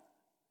job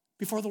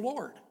before the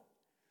Lord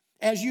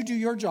as you do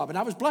your job. And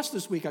I was blessed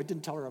this week. I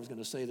didn't tell her I was going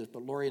to say this,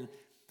 but Lori,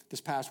 this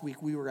past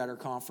week, we were at our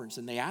conference,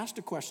 and they asked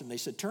a question. They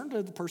said, turn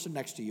to the person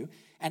next to you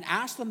and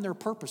ask them their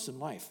purpose in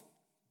life.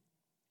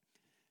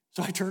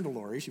 So I turned to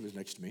Lori. She was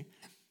next to me.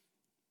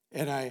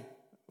 And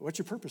what's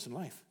your purpose in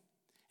life?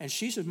 And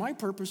she said, my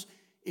purpose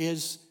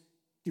is, do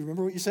you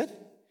remember what you said?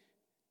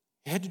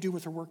 It had to do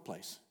with her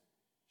workplace.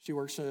 She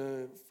works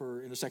in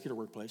a secular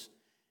workplace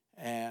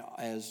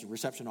as a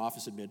reception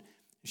office admin.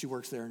 She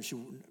works there, and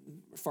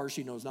as far as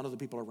she knows, none of the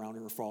people around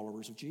her are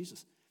followers of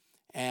Jesus.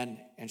 And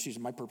she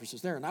said, my purpose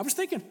is there. And I was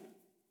thinking,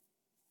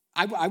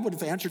 I would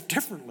have answered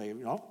differently, you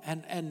know.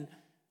 And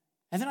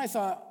then I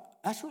thought,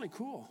 that's really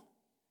cool.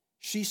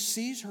 She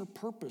sees her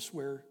purpose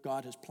where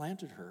God has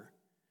planted her.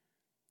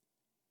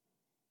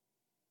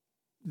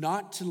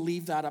 Not to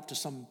leave that up to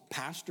some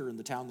pastor in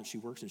the town that she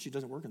works in. She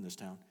doesn't work in this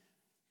town.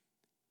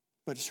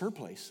 But it's her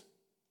place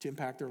to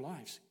impact their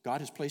lives.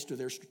 God has placed her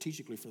there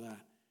strategically for that.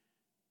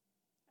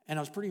 And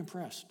I was pretty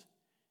impressed.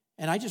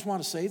 And I just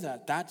want to say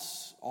that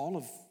that's all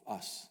of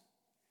us.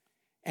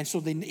 And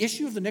so the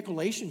issue of the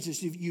Nicolaitans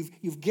is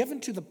you've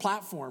given to the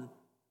platform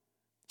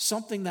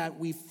something that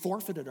we've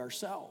forfeited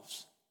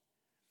ourselves.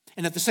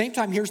 And at the same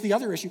time, here's the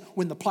other issue.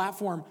 When the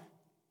platform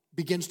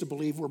begins to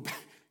believe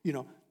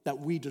that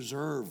we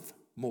deserve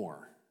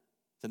more,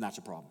 then that's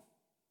a problem.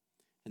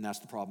 And that's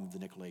the problem of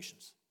the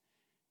Nicolaitans.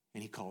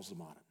 And he calls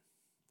them on it.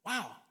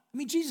 Wow. I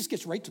mean, Jesus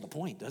gets right to the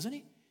point, doesn't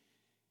he?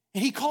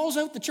 And he calls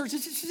out the church.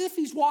 It's as if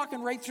he's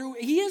walking right through.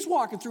 He is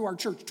walking through our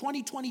church,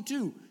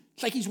 2022.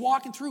 It's like he's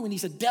walking through and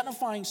he's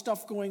identifying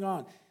stuff going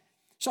on.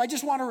 So I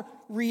just want to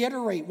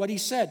reiterate what he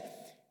said.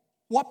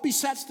 What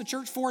besets the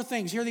church? 4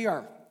 things. Here they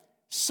are.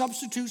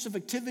 Substitutes of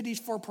activities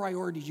for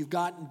priorities. You've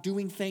gotten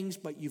doing things,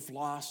 but you've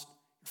lost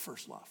your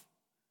first love,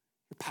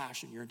 your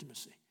passion, your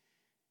intimacy,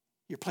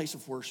 your place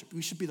of worship.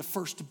 We should be the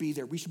first to be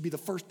there. We should be the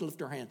first to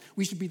lift our hands.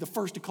 We should be the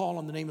first to call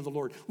on the name of the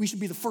Lord. We should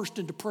be the first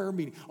into prayer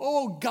meeting.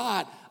 Oh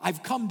God,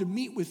 I've come to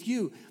meet with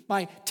you.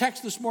 My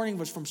text this morning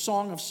was from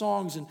Song of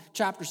Songs in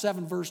chapter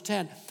 7, verse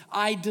 10.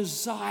 I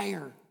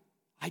desire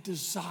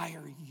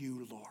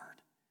you, Lord.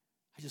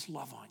 I just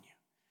love on you.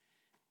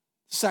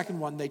 Second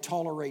one, they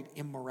tolerate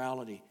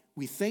immorality.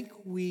 We think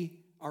we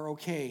are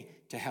okay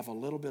to have a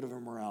little bit of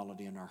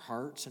immorality in our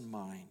hearts and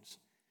minds.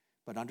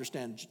 But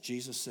understand,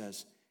 Jesus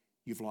says,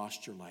 you've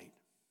lost your light.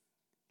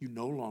 You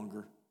no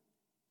longer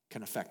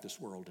can affect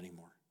this world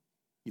anymore.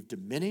 You've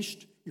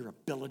diminished your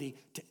ability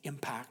to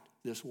impact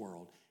this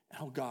world.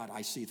 Oh, God,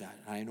 I see that.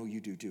 And I know you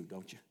do too,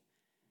 don't you?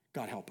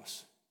 God, help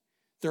us.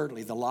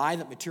 Thirdly, the lie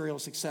that material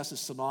success is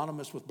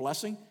synonymous with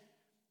blessing.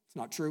 It's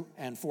not true.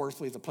 And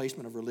fourthly, the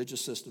placement of religious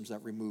systems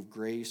that remove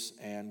grace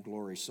and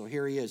glory. So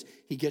here he is.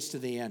 He gets to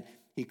the end.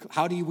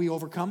 How do we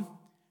overcome?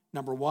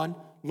 Number 1,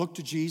 look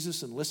to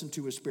Jesus and listen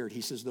to his Spirit.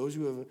 He says, those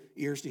who have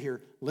ears to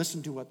hear,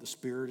 listen to what the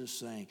Spirit is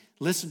saying.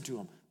 Listen to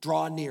him.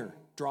 Draw near.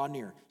 Draw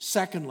near.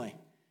 Secondly,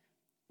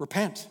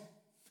 Repent.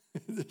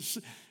 It's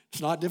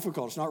not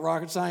difficult. It's not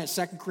rocket science.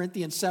 2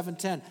 Corinthians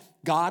 7:10.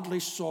 Godly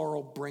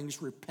sorrow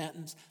brings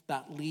repentance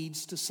that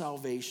leads to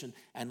salvation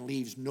and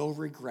leaves no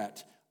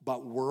regret,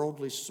 but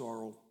worldly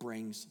sorrow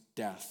brings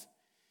death.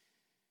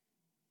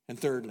 And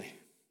thirdly,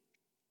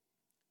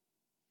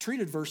 treat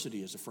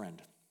adversity as a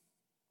friend.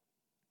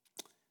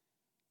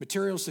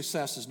 Material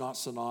success is not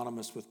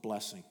synonymous with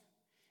blessing.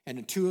 And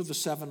in 2 of the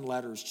 7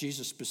 letters,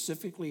 Jesus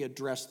specifically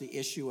addressed the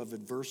issue of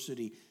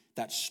adversity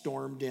that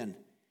stormed in,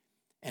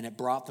 and it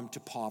brought them to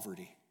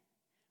poverty.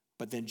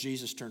 But then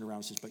Jesus turned around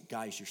and says, but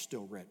guys, you're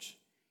still rich.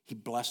 He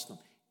blessed them.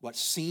 What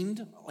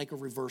seemed like a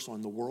reversal,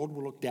 and the world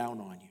will look down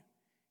on you,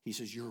 he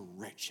says, you're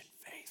rich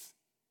in faith.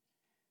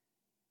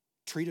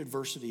 Treat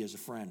adversity as a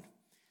friend.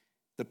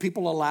 The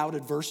people allowed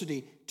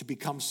adversity to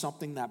become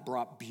something that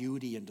brought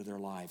beauty into their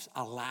lives.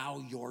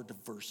 Allow your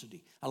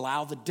diversity.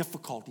 Allow the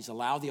difficulties,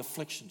 allow the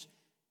afflictions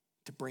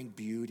to bring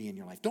beauty in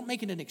your life. Don't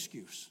make it an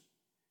excuse.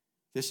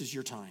 This is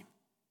your time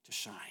to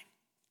shine.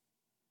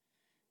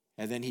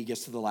 And then he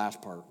gets to the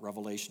last part,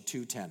 Revelation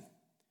 2:10,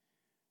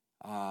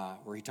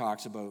 where he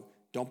talks about,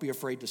 don't be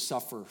afraid to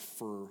suffer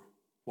for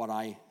what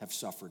I have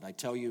suffered. I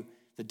tell you,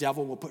 the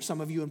devil will put some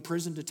of you in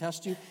prison to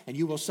test you, and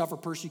you will suffer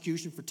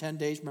persecution for 10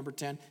 days. Remember,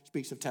 10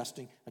 speaks of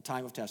testing, a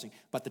time of testing.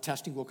 But the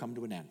testing will come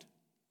to an end.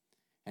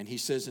 And he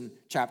says in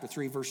chapter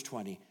 3, verse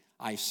 20,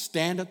 I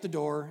stand at the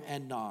door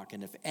and knock,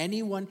 and if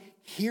anyone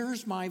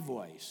hears my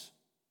voice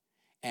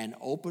and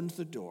opens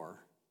the door,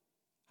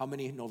 how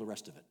many know the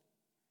rest of it?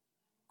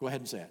 Go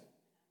ahead and say it.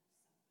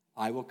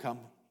 I will come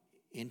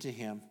into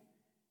him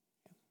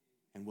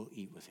and will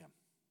eat with him.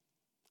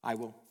 I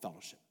will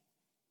fellowship.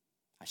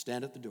 I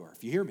stand at the door.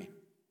 If you hear me,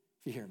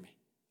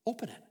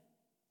 open it.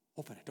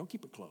 Open it. Don't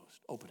keep it closed.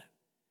 Open it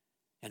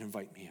and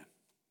invite me in.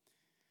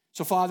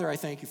 So, Father, I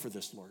thank you for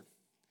this, Lord.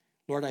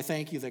 Lord, I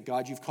thank you that,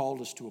 God, you've called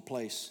us to a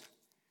place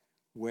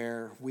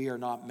where we are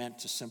not meant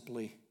to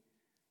simply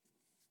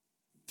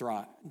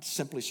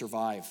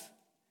survive,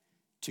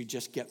 to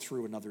just get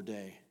through another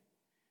day.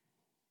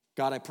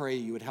 God, I pray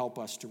you would help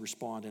us to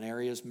respond in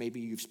areas maybe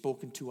you've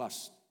spoken to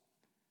us,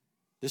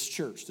 this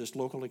church, this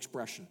local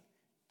expression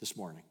this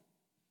morning.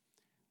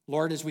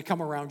 Lord, as we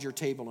come around your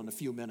table in a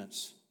few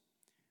minutes,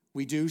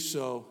 we do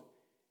so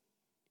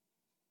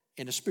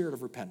in a spirit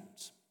of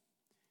repentance,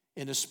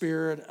 in a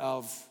spirit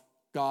of,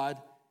 God,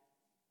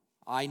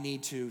 I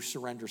need to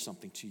surrender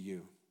something to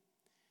you.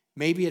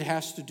 Maybe it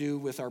has to do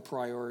with our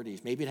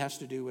priorities. Maybe it has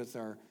to do with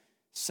our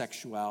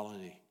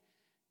sexuality.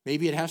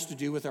 Maybe it has to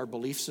do with our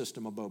belief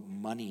system about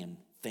money and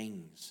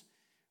things.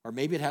 Or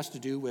maybe it has to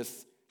do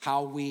with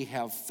how we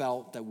have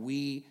felt that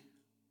we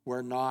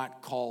were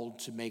not called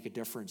to make a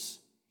difference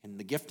in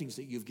the giftings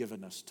that you've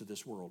given us to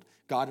this world.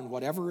 God, and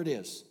whatever it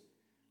is,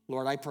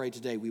 Lord, I pray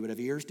today we would have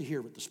ears to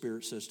hear what the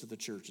Spirit says to the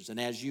churches. And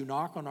as you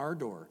knock on our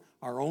door,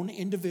 our own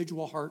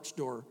individual heart's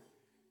door,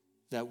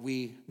 that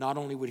we not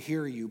only would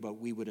hear you, but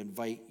we would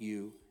invite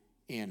you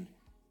in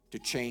to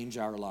change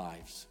our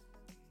lives.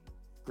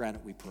 Grant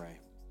it, we pray.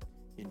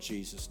 In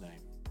Jesus' name,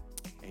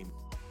 amen.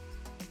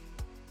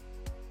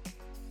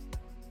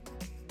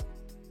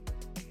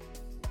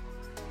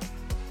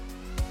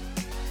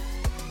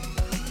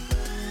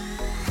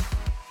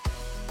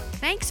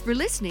 Thanks for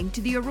listening to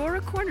the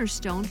Aurora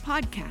Cornerstone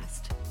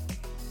podcast.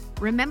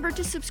 Remember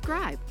to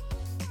subscribe.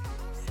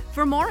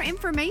 For more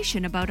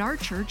information about our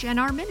church and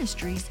our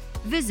ministries,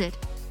 visit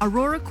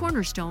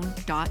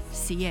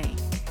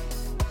auroracornerstone.ca.